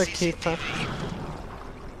nessa aqui, tá?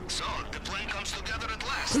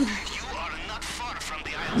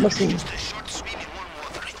 Como assim?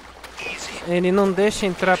 Ele não deixa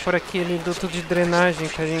entrar por aquele duto de drenagem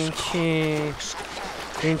que a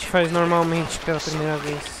gente faz normalmente pela primeira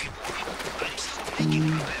vez.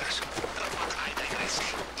 Entendi.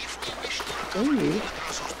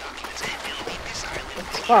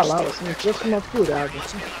 As palavras, se não fosse uma furada.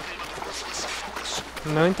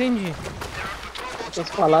 Não entendi. As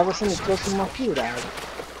palavras, se não fosse uma furada.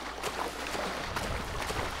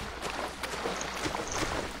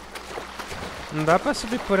 Não dá pra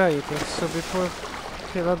subir por aí, tem que subir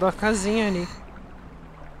pela da casinha ali.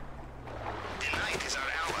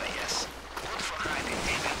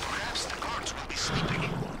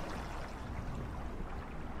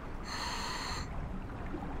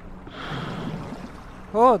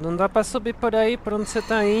 Oh, não dá pra subir por aí, pra onde você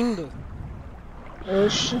tá indo?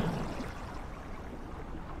 Oxi.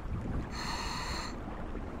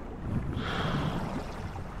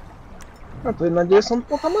 Eu tô indo na direção do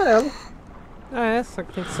ponto amarelo. Ah, é, só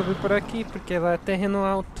que tem que subir por aqui, porque lá é terreno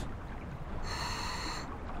alto.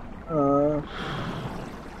 Ah.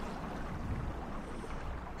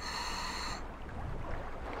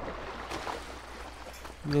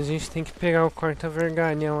 E a gente tem que pegar o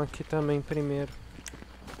corta-vergalhão aqui também primeiro.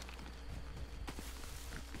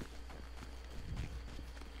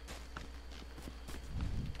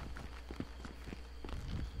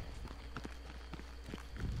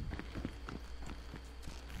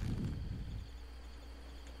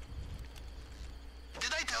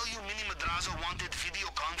 Wanted video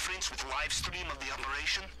conference with live stream of the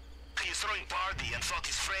operation? He's throwing party and thought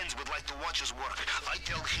his friends would like to watch his work. I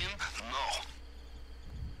tell him, no.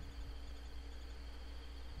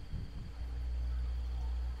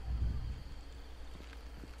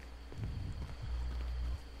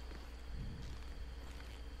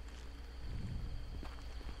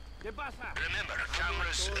 Remember,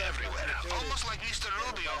 cameras everywhere. Almost like Mr.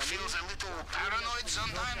 Rubio feels a little paranoid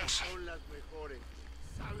sometimes.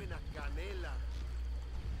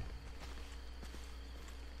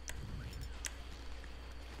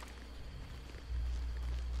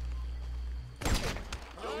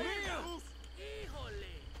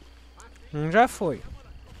 Já foi.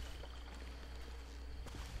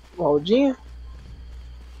 Gualdinha?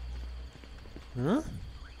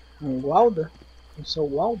 Gualda? Não sou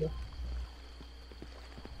Gualda?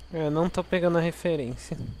 Eu não tô pegando a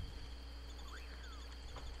referência.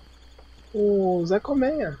 O Zé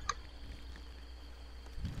Colmeia.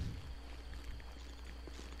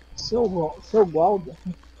 Seu Gualda.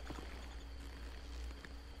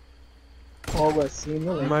 Algo assim,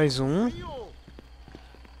 não lembro. Mais um.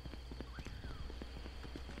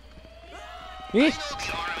 Ih!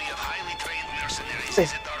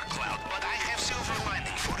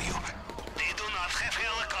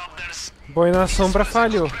 Boi na sombra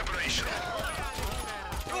falhou.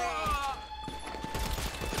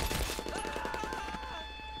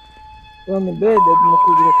 Plano B, dedo no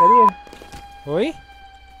cu de gritaria? Oi?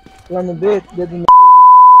 Plano B, dedo no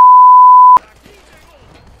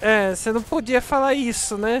É, você não podia falar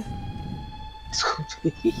isso, né?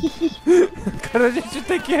 Desculpe. Cara, a gente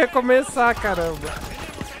tem que recomeçar, caramba.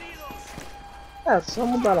 É, só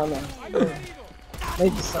mudar lá na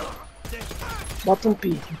edição. Bota um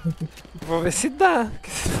pi. Vou ver se dá, porque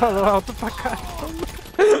você falou alto pra caramba.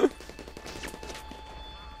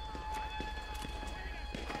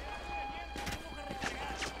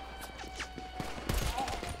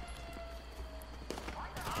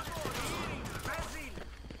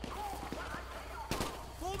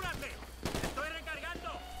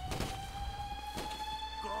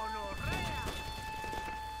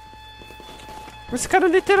 Esse cara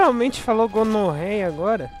literalmente falou gonorreia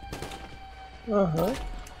agora. Aham.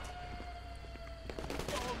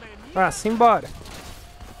 Ah, simbora.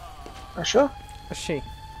 Achou? Achei.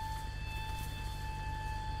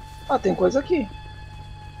 Ah, tem coisa aqui.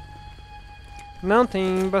 Não,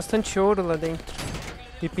 tem bastante ouro lá dentro.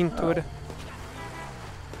 E pintura.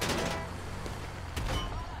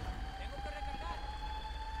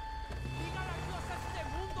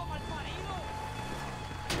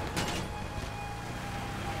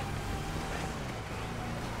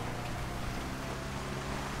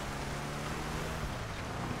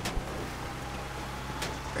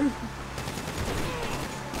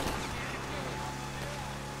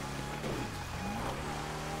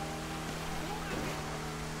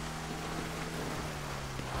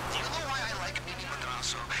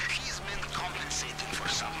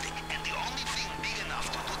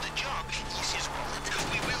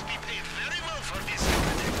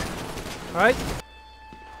 Ai.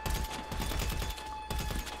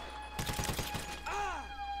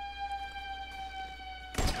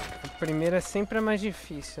 A primeira é sempre a mais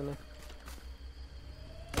difícil, né?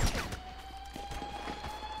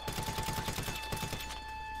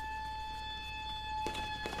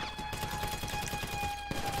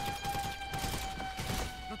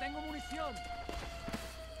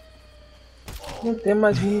 Não tem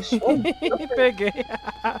mais munição. Peguei.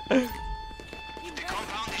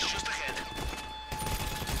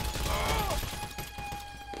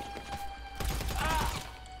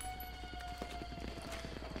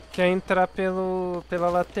 Quer entrar pela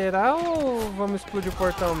lateral ou vamos explodir o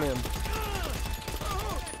portão mesmo?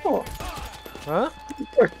 Pô. Hã? O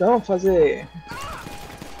portão, fazer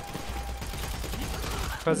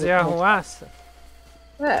arruaça?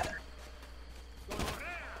 É.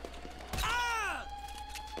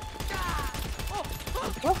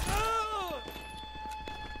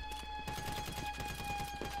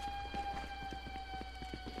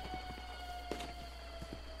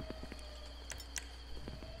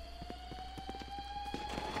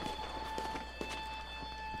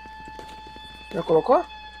 Já colocou?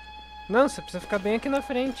 Não, você precisa ficar bem aqui na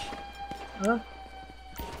frente. Ah.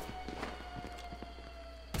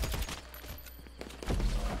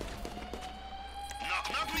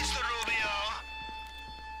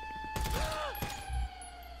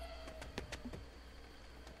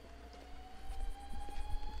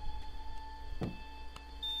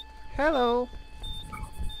 Hello.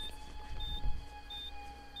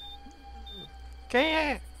 Quem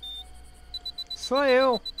é? Sou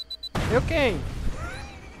eu. Eu quem?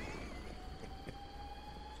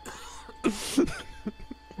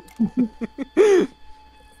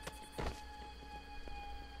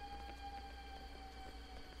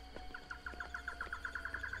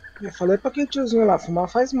 Eu falei pra aquele tiozinho lá, fumar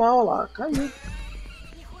faz mal lá, caiu.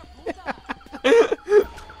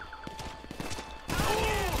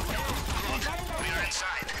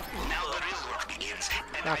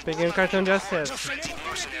 Ah, peguei o cartão de acesso.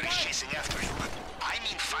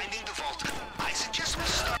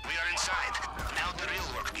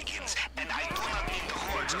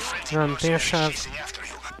 Não, não tem a chave.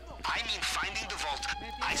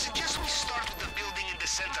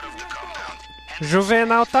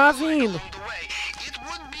 Juvenal tá vindo.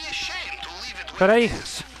 Peraí,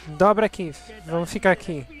 dobra aqui. Vamos ficar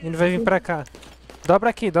aqui. Ele vai vir pra cá. Dobra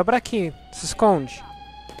aqui. Se esconde.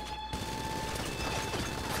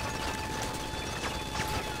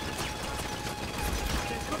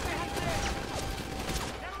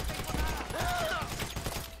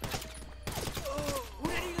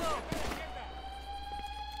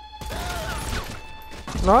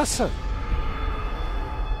 Nossa!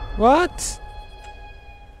 What?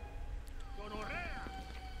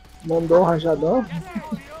 Mandou um rajadão?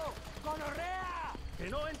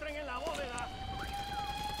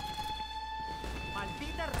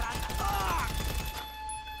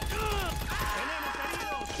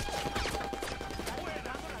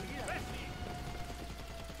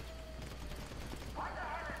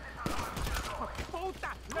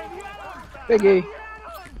 Peguei.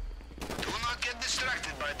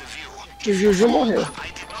 Que o Juju morreu.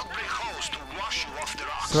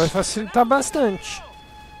 Isso vai facilitar bastante.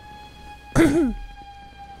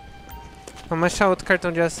 Vamos achar outro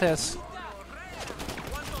cartão de acesso.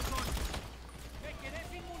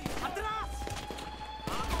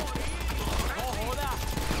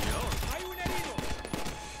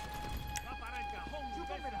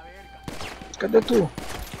 Cadê tu?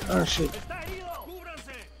 Ah, achei.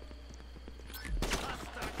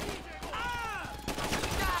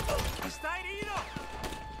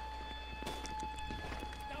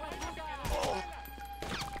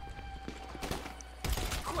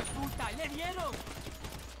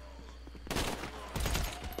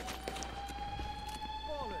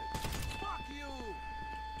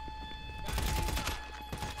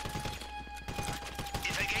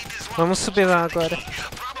 Vamos subir lá agora.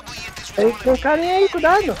 Ei, tem um carinha aí,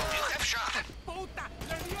 cuidado!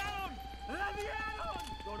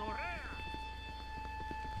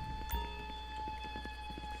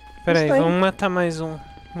 Pera aí, vamos matar mais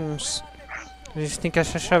uns. A gente tem que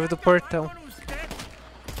achar a chave do portão.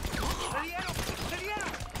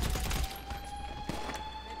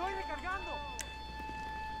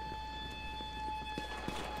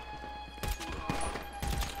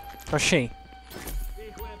 Achei.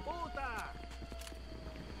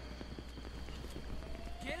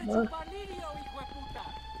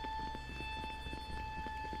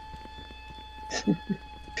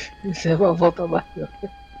 Isso é uma volta mais.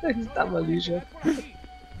 Ele estava ali já.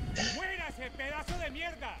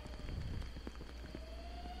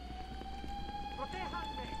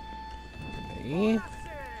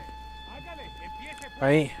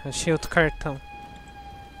 Aí, achei outro cartão.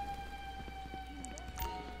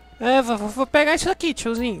 É, vou pegar isso aqui,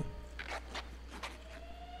 tiozinho.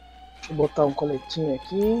 Deixa eu botar um coletinho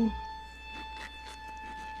aqui.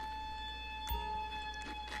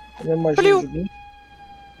 Comer uma jujubinha.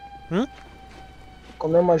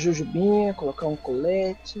 Comer uma jujubinha, colocar um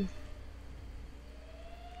colete.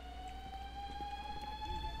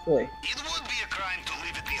 Foi.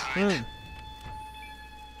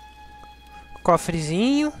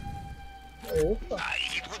 Cofrezinho. Opa.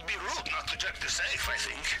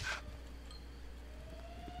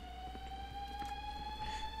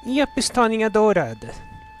 E a pistolinha dourada.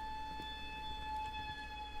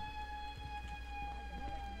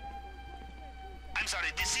 I'm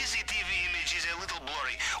sorry, the CCTV image is a little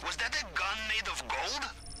blurry. Was that a gun made of gold?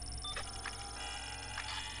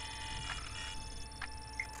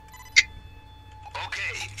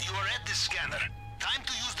 Okay, you are at the scanner. Time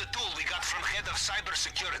to use the tool we got from head of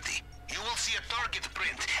cybersecurity. You will see a target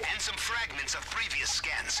print and some fragments of previous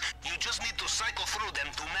scans. You just need to cycle through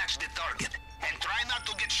them to match the target. And try not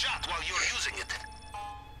to get shot while you're using it.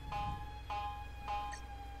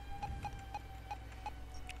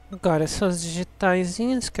 Agora essas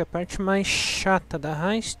digitaizinhas, que é a parte mais chata da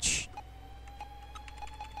Heist.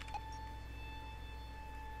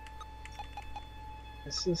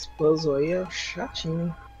 Esses puzzles aí é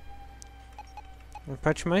chatinho. A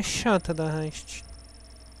parte mais chata da Heist.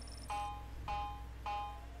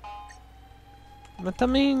 Mas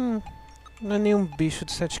também não é nenhum bicho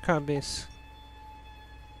de 7 cabeças.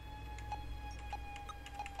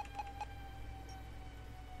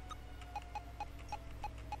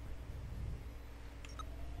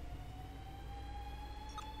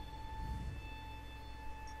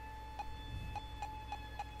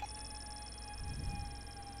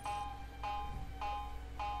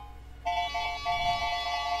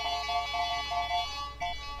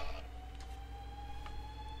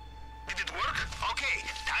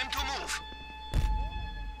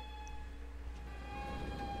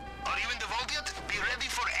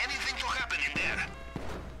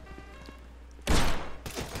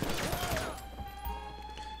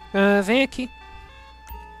 Vem aqui.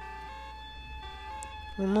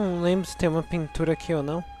 Eu não lembro se tem uma pintura aqui ou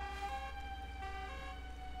não.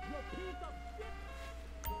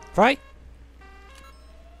 Vai!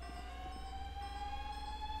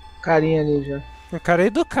 Carinha ali já. O cara é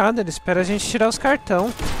educado, ele espera a gente tirar os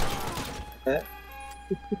cartão. É.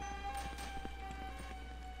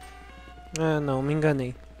 Ah, não, me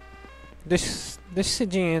enganei. Deixa esse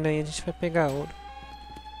dinheiro aí, a gente vai pegar ouro.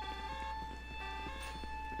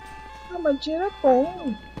 Ah, mas dinheiro é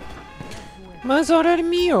bom. Mas ouro é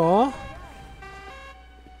melhor.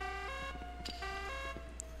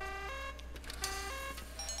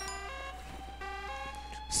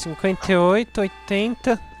 $58,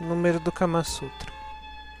 80, número do Kama Sutra.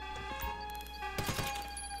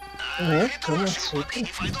 É, Kama Sutra.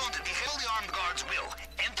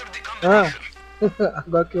 Ah,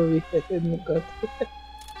 agora que eu vi no canto.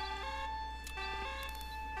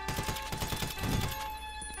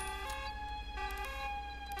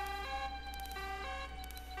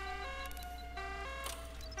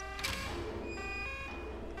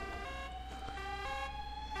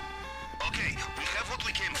 Okay, we have what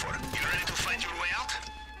we came for. You ready to find your way out?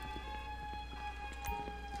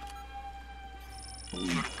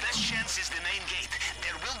 Your best chance is the main gate.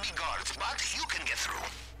 There will be guards, but you can get through.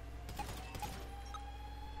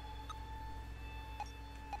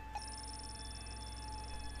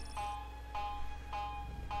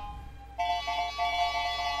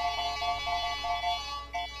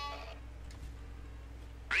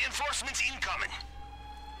 Reinforcements incoming.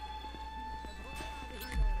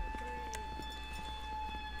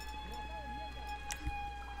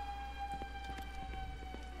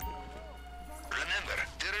 Remember,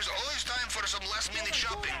 there is always time for some last-minute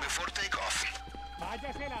shopping before takeoff.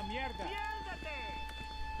 Váyase la mierda.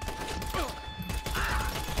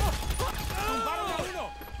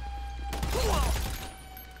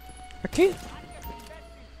 Aqui?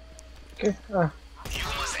 Que? Ah. You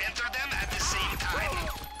must enter them at the same time.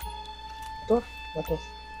 Matou.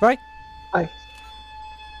 Vai! Ai.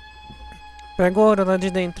 Pega o ouro lá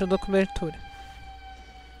de dentro da cobertura.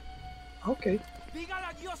 Ok.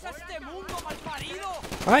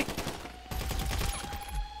 Vai!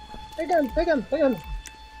 Pegando.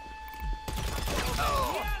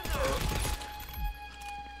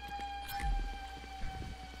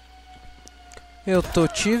 Eu tô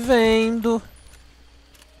te vendo.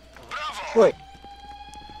 Foi.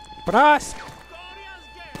 Próximo.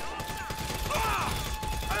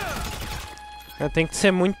 Tem que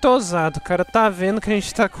ser muito ousado. O cara tá vendo que a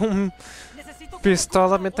gente tá com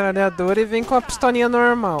pistola metralhadora e vem com a pistolinha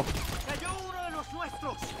normal.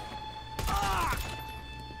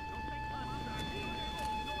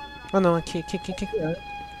 Ah não, aqui.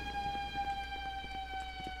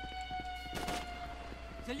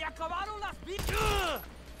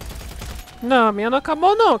 Não, a minha não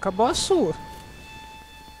acabou não, acabou a sua.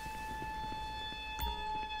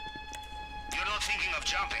 You're not thinking of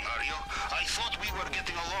jumping, are you? I thought we were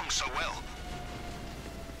getting along so well.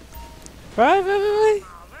 Vai.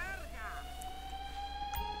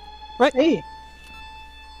 Vai. Ei.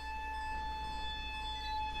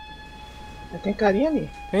 Tem carinha ali.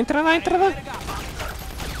 Entra lá.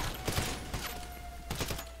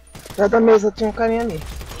 Atrás da mesa tinha um carinha ali.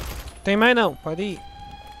 Tem mais não, pode ir.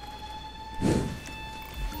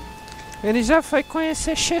 Ele já foi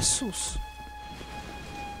conhecer Jesus.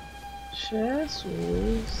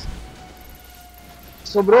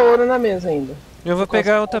 Sobrou ouro na mesa ainda. Eu vou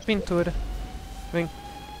pegar outra pintura. Vem.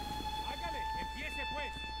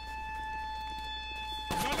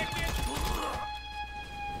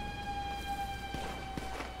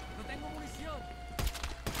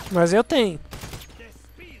 Mas eu tenho.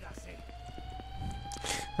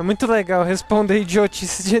 É muito legal responder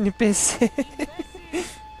idiotice de NPC.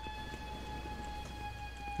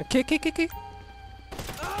 Aqui.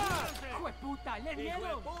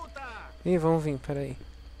 Ih, vamos vir, peraí.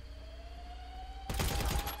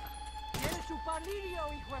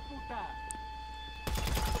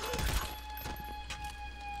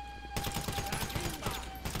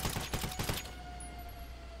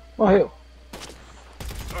 Morreu.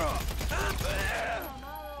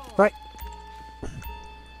 Vai.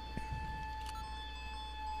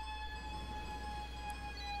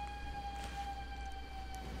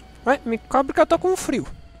 Vai, me cobre que eu tô com frio.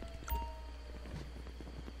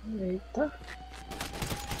 Eita.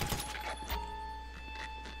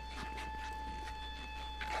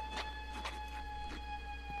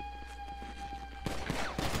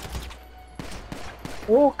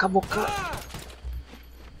 Acabou.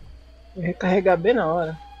 Vou recarregar bem na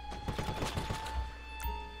hora.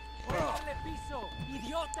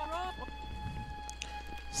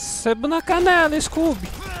 Sebo na canela, Scooby.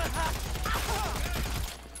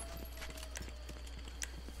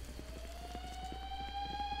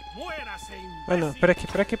 Ah não, por aqui,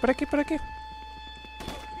 por aqui, por aqui, por aqui.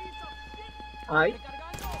 Ai.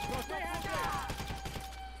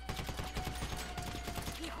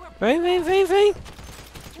 Vem, vem, vem, vem.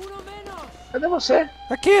 Cadê você?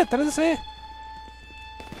 Aqui, atrás de você.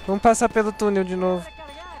 Vamos passar pelo túnel de novo.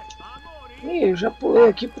 Ih, eu já pulei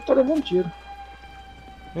aqui porque tô levando tiro.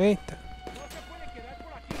 Eita.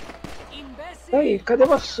 Ei, cadê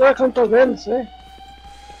você que eu não tô vendo você?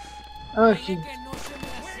 Ah, aqui.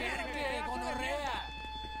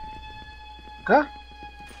 Cá?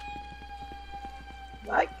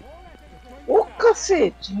 Ai. Ô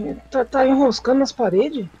cacete, tá enroscando nas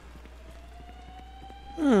paredes?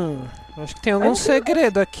 Acho que tem algum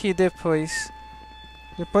segredo aqui depois.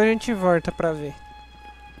 Depois a gente volta pra ver.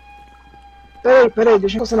 Peraí,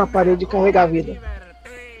 deixa eu encostar na parede e carregar a vida.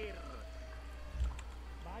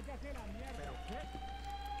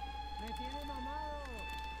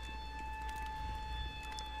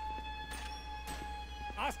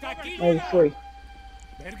 Aí foi.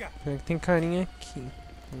 Tem carinha aqui.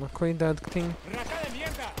 Toma cuidado que tem.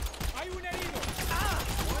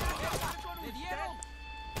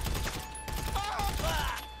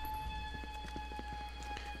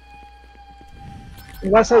 Não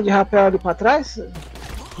vai sair de rapel ali pra trás?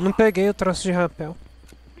 Não peguei o troço de rapel.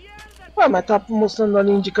 Ué, mas tá mostrando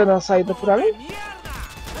ali, indicando a saída por ali?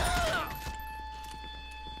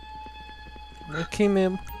 Aqui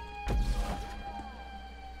mesmo.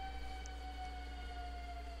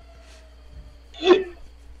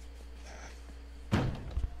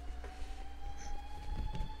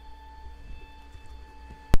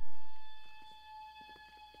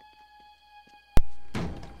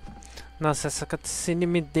 Nossa, essa cutscene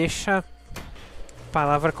me deixa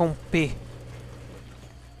palavra com P.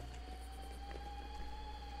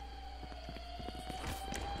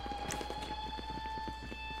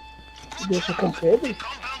 Deixa com Pedro?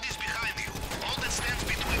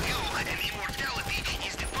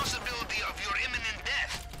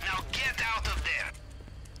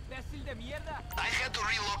 I had to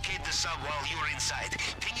relocate the sub while you were inside.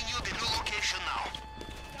 Pinging you the new location now.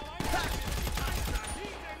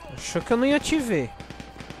 Achou que eu não ia te ver.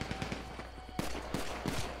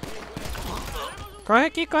 Corre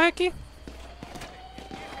aqui, corre aqui.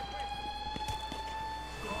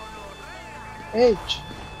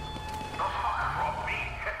 Eita.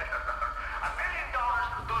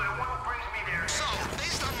 So,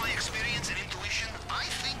 based on my experience and intuition, I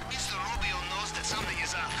think Mr. Rubio knows that something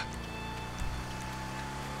is up.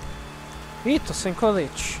 Ih, tô sem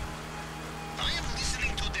colete. I am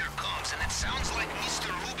listening to their comms, and it sounds like Mr.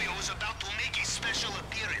 Rubio is about to make a special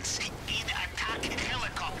appearance in attack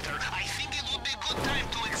helicopter. I think it would be a good time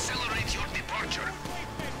to accelerate your departure.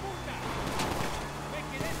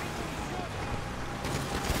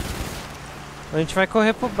 A gente vai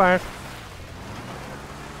correr pro barco.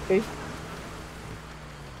 Ok.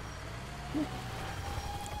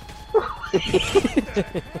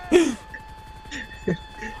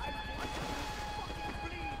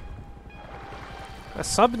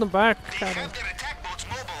 Sobe no barco, cara.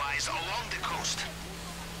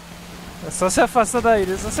 É só se afasta da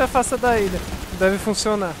ilha, só se afasta da ilha. Deve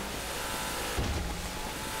funcionar.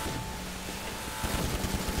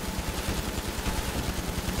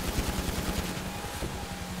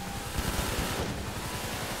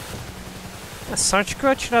 A sorte que o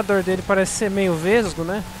atirador dele parece ser meio vesgo,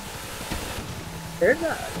 né?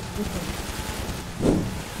 Verdade.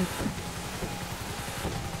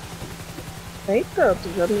 Eita,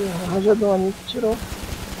 tu já me rajadão ali que tirou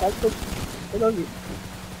quase toda a vida.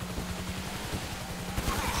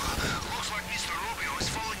 Looks like Mr. Rubio is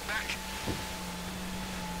falling back.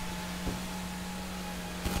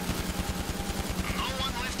 No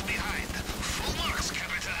one left behind. Full marks,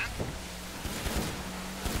 Captain.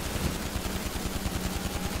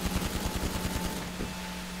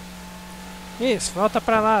 Isso, volta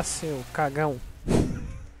pra lá, seu cagão.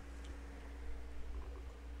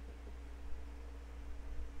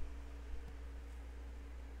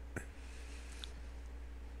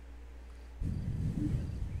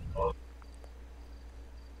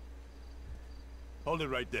 Hold it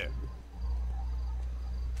right there.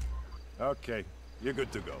 Okay, you're good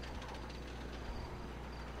to go.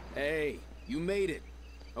 Hey, you made it.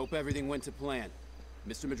 Hope everything went to plan.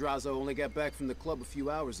 Mr. Madrazo only got back from the club a few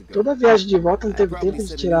hours ago. Toda viagem de volta não teve tempo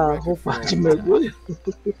de tirar a roupa de mergulho?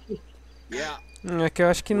 É que eu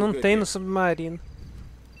acho que não tem no submarino.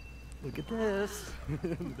 Look at this.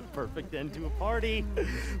 The perfect end to a party.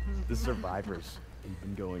 The survivors. You've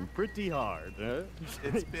been going pretty hard, huh?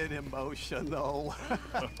 It's been emotional.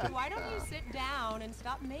 Why don't you sit down and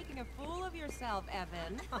stop making a fool of yourself,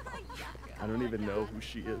 Evan? I don't even know who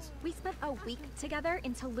she is. We spent a week together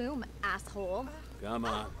in Tulum, asshole. Come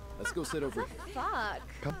on, let's go sit over here.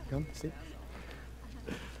 Fuck. Come, sit.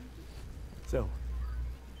 So,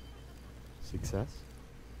 success?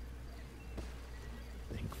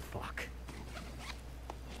 Thank fuck.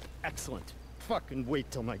 Excellent. Fucking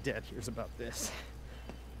wait till my dad hears about this.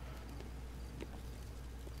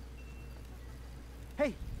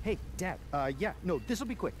 Hey, Dad. Yeah, no, this'll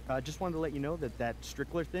be quick. Just wanted to let you know that that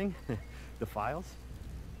Strickler thing, the files,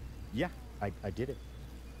 yeah, I did it.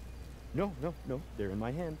 No, they're in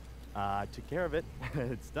my hand. Took care of it.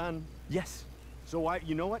 It's done. Yes. So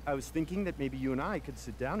you know what? I was thinking that maybe you and I could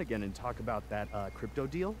sit down again and talk about that crypto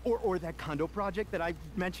deal or that condo project that I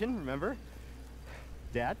mentioned, remember?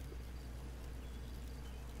 Dad?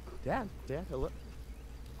 Dad, hello?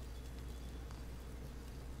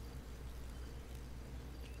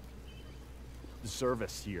 The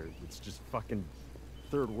service here, it's just fucking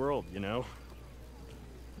third world, you know?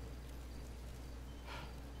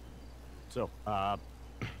 So,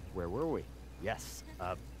 where were we? Yes,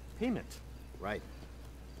 payment. Right.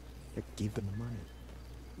 I gave them the money.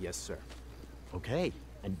 Yes, sir. Okay,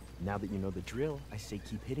 and now that you know the drill, I say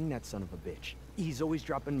keep hitting that son of a bitch. He's always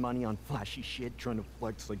dropping money on flashy shit, trying to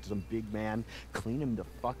flex like some big man. Clean him the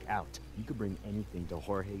fuck out. You could bring anything to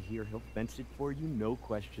Jorge here. He'll fence it for you, no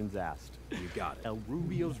questions asked. You got it. El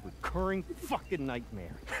Rubio's recurring fucking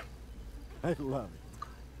nightmare. I love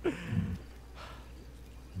it.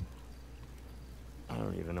 I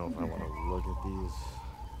don't even know if I want to look at these.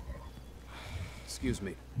 Excuse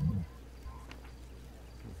me.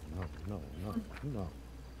 No.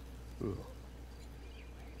 Ugh.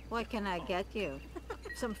 What can I get you?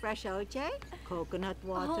 Some fresh OJ? Coconut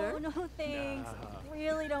water? Oh, no thanks.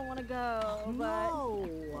 Really don't want to go, No.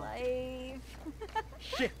 but life.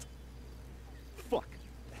 Shit. Fuck.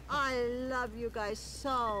 I love you guys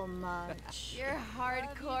so much. You're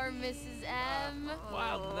hardcore, Mrs. M.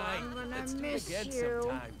 Wild night. I'm gonna Let's do it miss again you.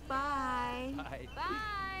 sometime. Bye.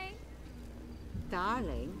 Bye.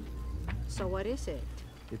 Darling, so what is it?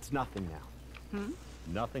 It's nothing now. Hmm?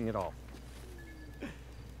 Nothing at all.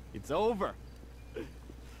 It's over.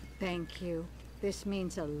 Thank you. This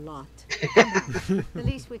means a lot. The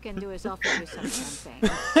least we can do is offer you some champagne.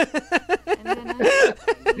 And then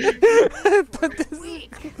Put this...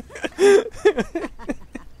 week.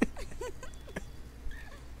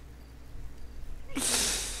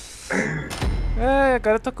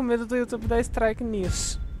 Agora eu tô com medo do YouTube dar strike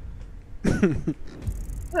nisso.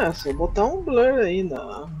 Só botar um blur aí em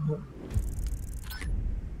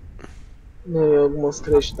algumas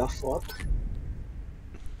trechos da foto.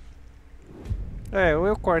 Ou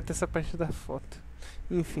eu corto essa parte da foto.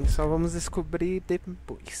 Enfim, só vamos descobrir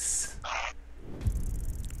depois.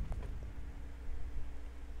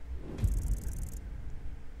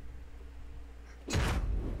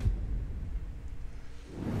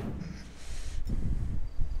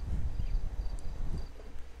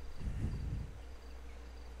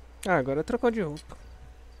 Agora trocou de roupa.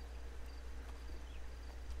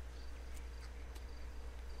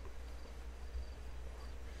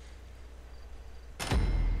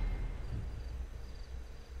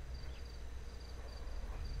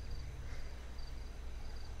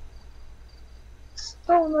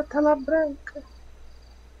 Estou na tela branca.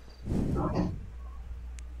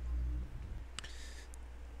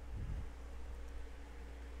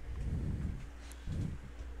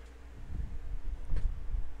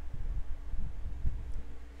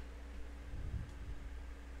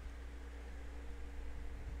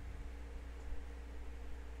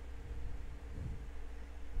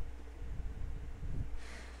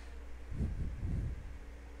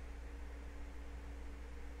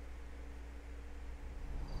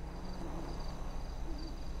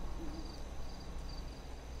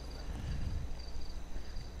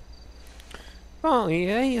 Bom, e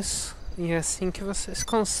é isso. E é assim que vocês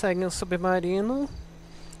conseguem o submarino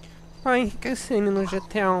para enriquecer no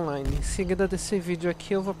GTA Online. Em seguida desse vídeo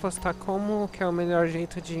aqui eu vou postar como que é o melhor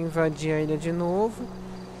jeito de invadir a ilha de novo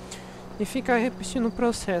e ficar repetindo o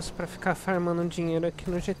processo para ficar farmando dinheiro aqui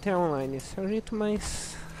no GTA Online. Esse é o jeito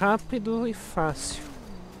mais rápido e fácil.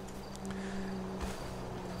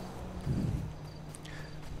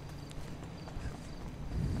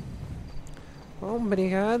 Bom,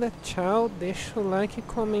 obrigada, tchau, deixa o like e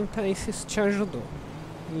comenta aí se isso te ajudou.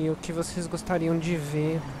 E o que vocês gostariam de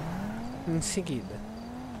ver em seguida.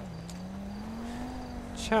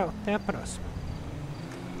 Tchau, até a próxima.